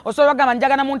ntinda osobola bagamba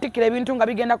njagala muntikira ebintu nga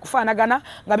bigenda kufaanagana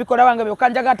nga bikola wange byokka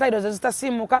njagala tayiro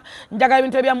zezitasiimuka njagala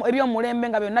ebintu eby'omulembe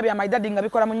nga byonna bya maidadi nga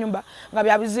bikola mu nyumba nga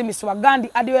byabizimbisibwa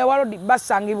Gandi Adio ya Warod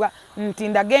basangibwa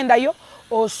ntinda gendayo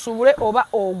osubule oba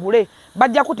ogule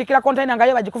bajja kutikira container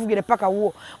ngayo bagikuvugire paka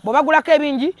wo bo bagulako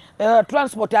ebingi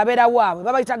transport abeera waabwe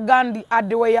babayita Gandi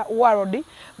Adio ya Warod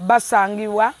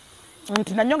basangibwa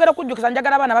nti nanyongera kujjukiza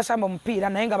njagala abaana basamba omupiira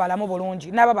naye nga balamu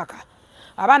bulungi n'ababaka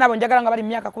abaana abo njagala nga bali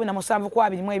myaka 17 kwa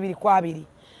 22 kwa 2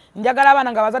 njagala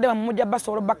abaana nga bazadde bamujja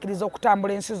basobola bakkiriza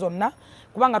okutambula ensi zonna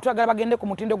kubanga twagala bagende ku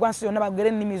mutindo gwa nsi yonna bagere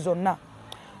ennimi zonna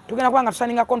tugenda kubanga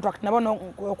tusaninga contract nabo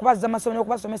okubazza amasomero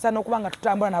okubasomesa n'okubanga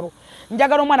tutambula nabo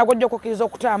njagala omwana gwojja okukkiriza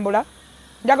okutambula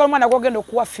njagala omwana gwogenda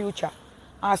okuwa future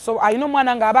ayina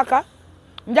omwana nga abaka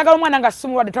njagala omwana nga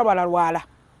simulwadde talwalalwala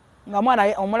nga mwana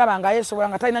omulaba nga yesobola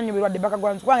nga talina nnyo birwadde baka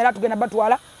gwansi kubanga era tugenda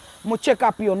batwala mu check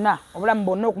up yonna obulamu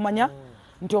bonna okumanya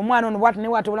nti omwana ono bwati ne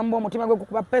bwati obulamu bw'omutima gwe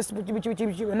gukuba Facebook biki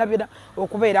byonna byonna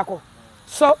okubeerako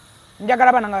so njagala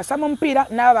abaana nga basamba omupiira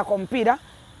n'ababaka omupiira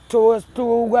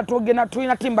tugenda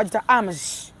tulina timu bagita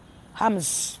Arms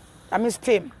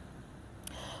team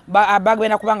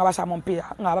bagenda kubanga basamba omupiira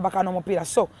nga babaka n'omupiira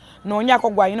so noonyako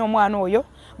gwalina omwana oyo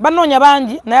banoonya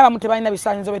bangi naye abamu tebalina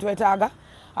bisaanyizo betwetaaga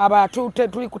aba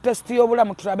tuli ku testi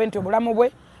y'obulamu tulabe nti obulamu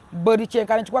bwe buli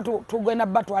kyenkana kikuba tugenda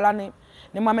batwala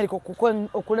ne mu America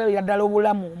okulera ddala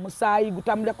obulamu musaayi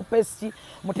gutambulira ku pesi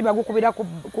mutima gukubira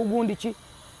ku gundi ki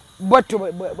bwetyo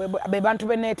be bantu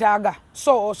beneetaaga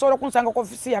so osobola okunsanga ku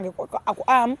ofisi yange ku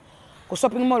am ku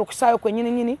shopping mall kusaayo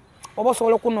kwennyini oba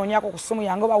osobola okunoonyako ku ssimu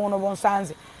yange oba wono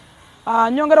bonsanze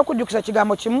nyongera okujjukisa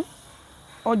kigambo kimu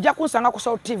ojja kunsanga ku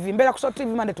Soul TV mbeera ku Soul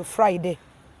TV Monday to Friday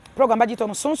program bagiyita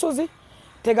Omusunsuzi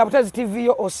tega Butezi TV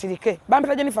yo osirike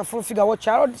bampita Jennifer Full Figure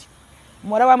Watchard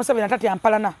mwara wa Museveni atati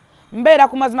ampalana mbeera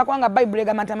ku mazima kwanga Bible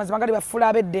egamba nti amazima gali bafula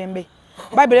abeddembe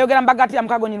Bible yogera mbagati ya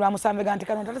mukagonyirwa musambe ganti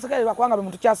kano tatesekererwa kwanga bwe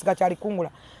muntu kyasiga kyali kungula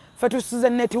fe tusize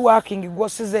networking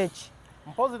gwosize eki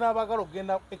mpozi n'abagala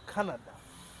okugenda e Canada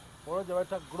olwo gye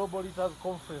bayita Global Leaders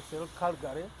Conference e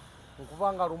Calgary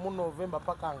okuvanga 1 November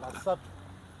paka nga 3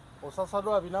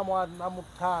 osasado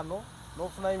 $445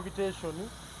 n'ofuna invitation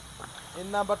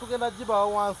enamba tugenda giba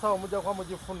wansi awo mujja kwa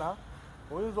mugifuna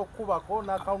oyinza okubako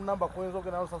n'account number kuyinza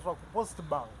okugenda osasula ku Post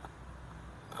Bank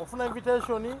ofuna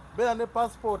invitation beera ne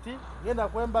passport genda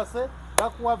ku embassy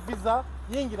bakuwa visa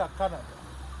yingira Canada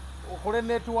okole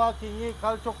networking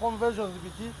cultural conversions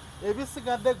biki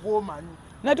ebisigadde gwomanyi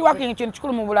networking kintu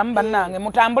kikulu mu bulamu bannange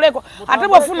mutambuleko ate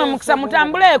bwofuna omukisa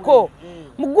mutambuleko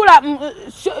mugula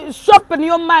shop in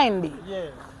your mind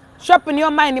shop in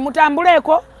your mind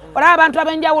mutambuleko olaba abantu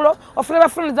abenjawulo ofune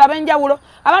bafuniza abenjawulo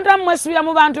abantu amwesibira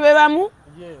mu bantu bebamu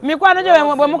mikwano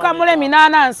gye bwe mukamule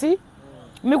eminanansi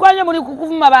mikwano gye muli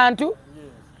kukuvuma abantu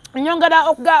nyongera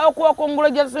okukongolo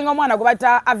gye singa omwana gwe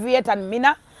bayita aviator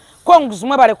mina kongus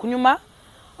mwe bale kunyuma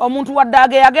omuntu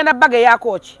waddaage yagenda bage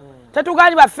yakoki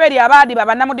tetuganyi baferi abadi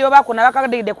babanamudi bako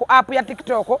nabakagide ku app ya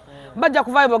TikTok bajja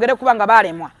kuvayo bogere kubanga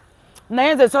balemwa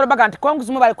naye nze solo baga nti kongus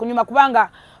mwe bale kunyuma kubanga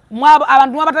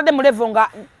abantu mwabatadde mu level nga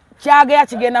kyage ya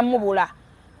kigenda mubula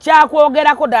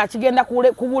kyakwogerako da kigenda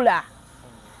kubula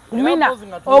mina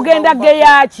ogenda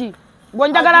geyachi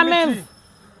gonjagala menvu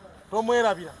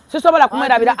tomwerabira sisobola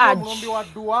kumwerabira aji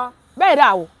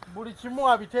beerawo buli kimu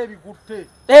abite ebigutte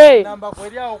namba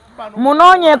kweriawo kubano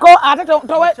munonyeko ate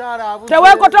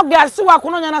teweko togasiwa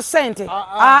kunonya na sente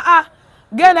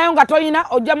genda yo nga toyina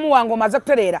ojja muwango maze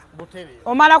kuterera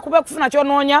omala kube kufuna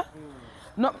kyononya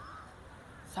no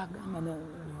sagamba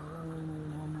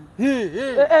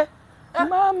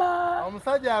mama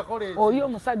omusajja akole oyo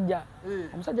omusajja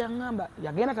ngamba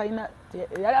yagenda talina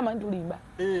yali amanyi tulimba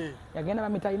yagenda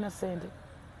bamita alina sente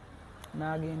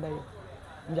nagendayo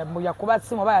njamuya kuba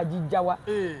simu oba yagijjawa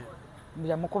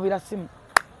njamukubira simu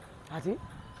ati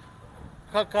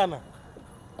kakana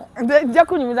nja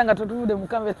kunyumiza nga tutuvude mu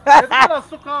kamera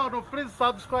please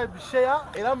subscribe share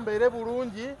era mbeere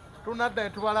bulungi tunadda ne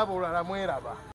tubalaba olala mweraba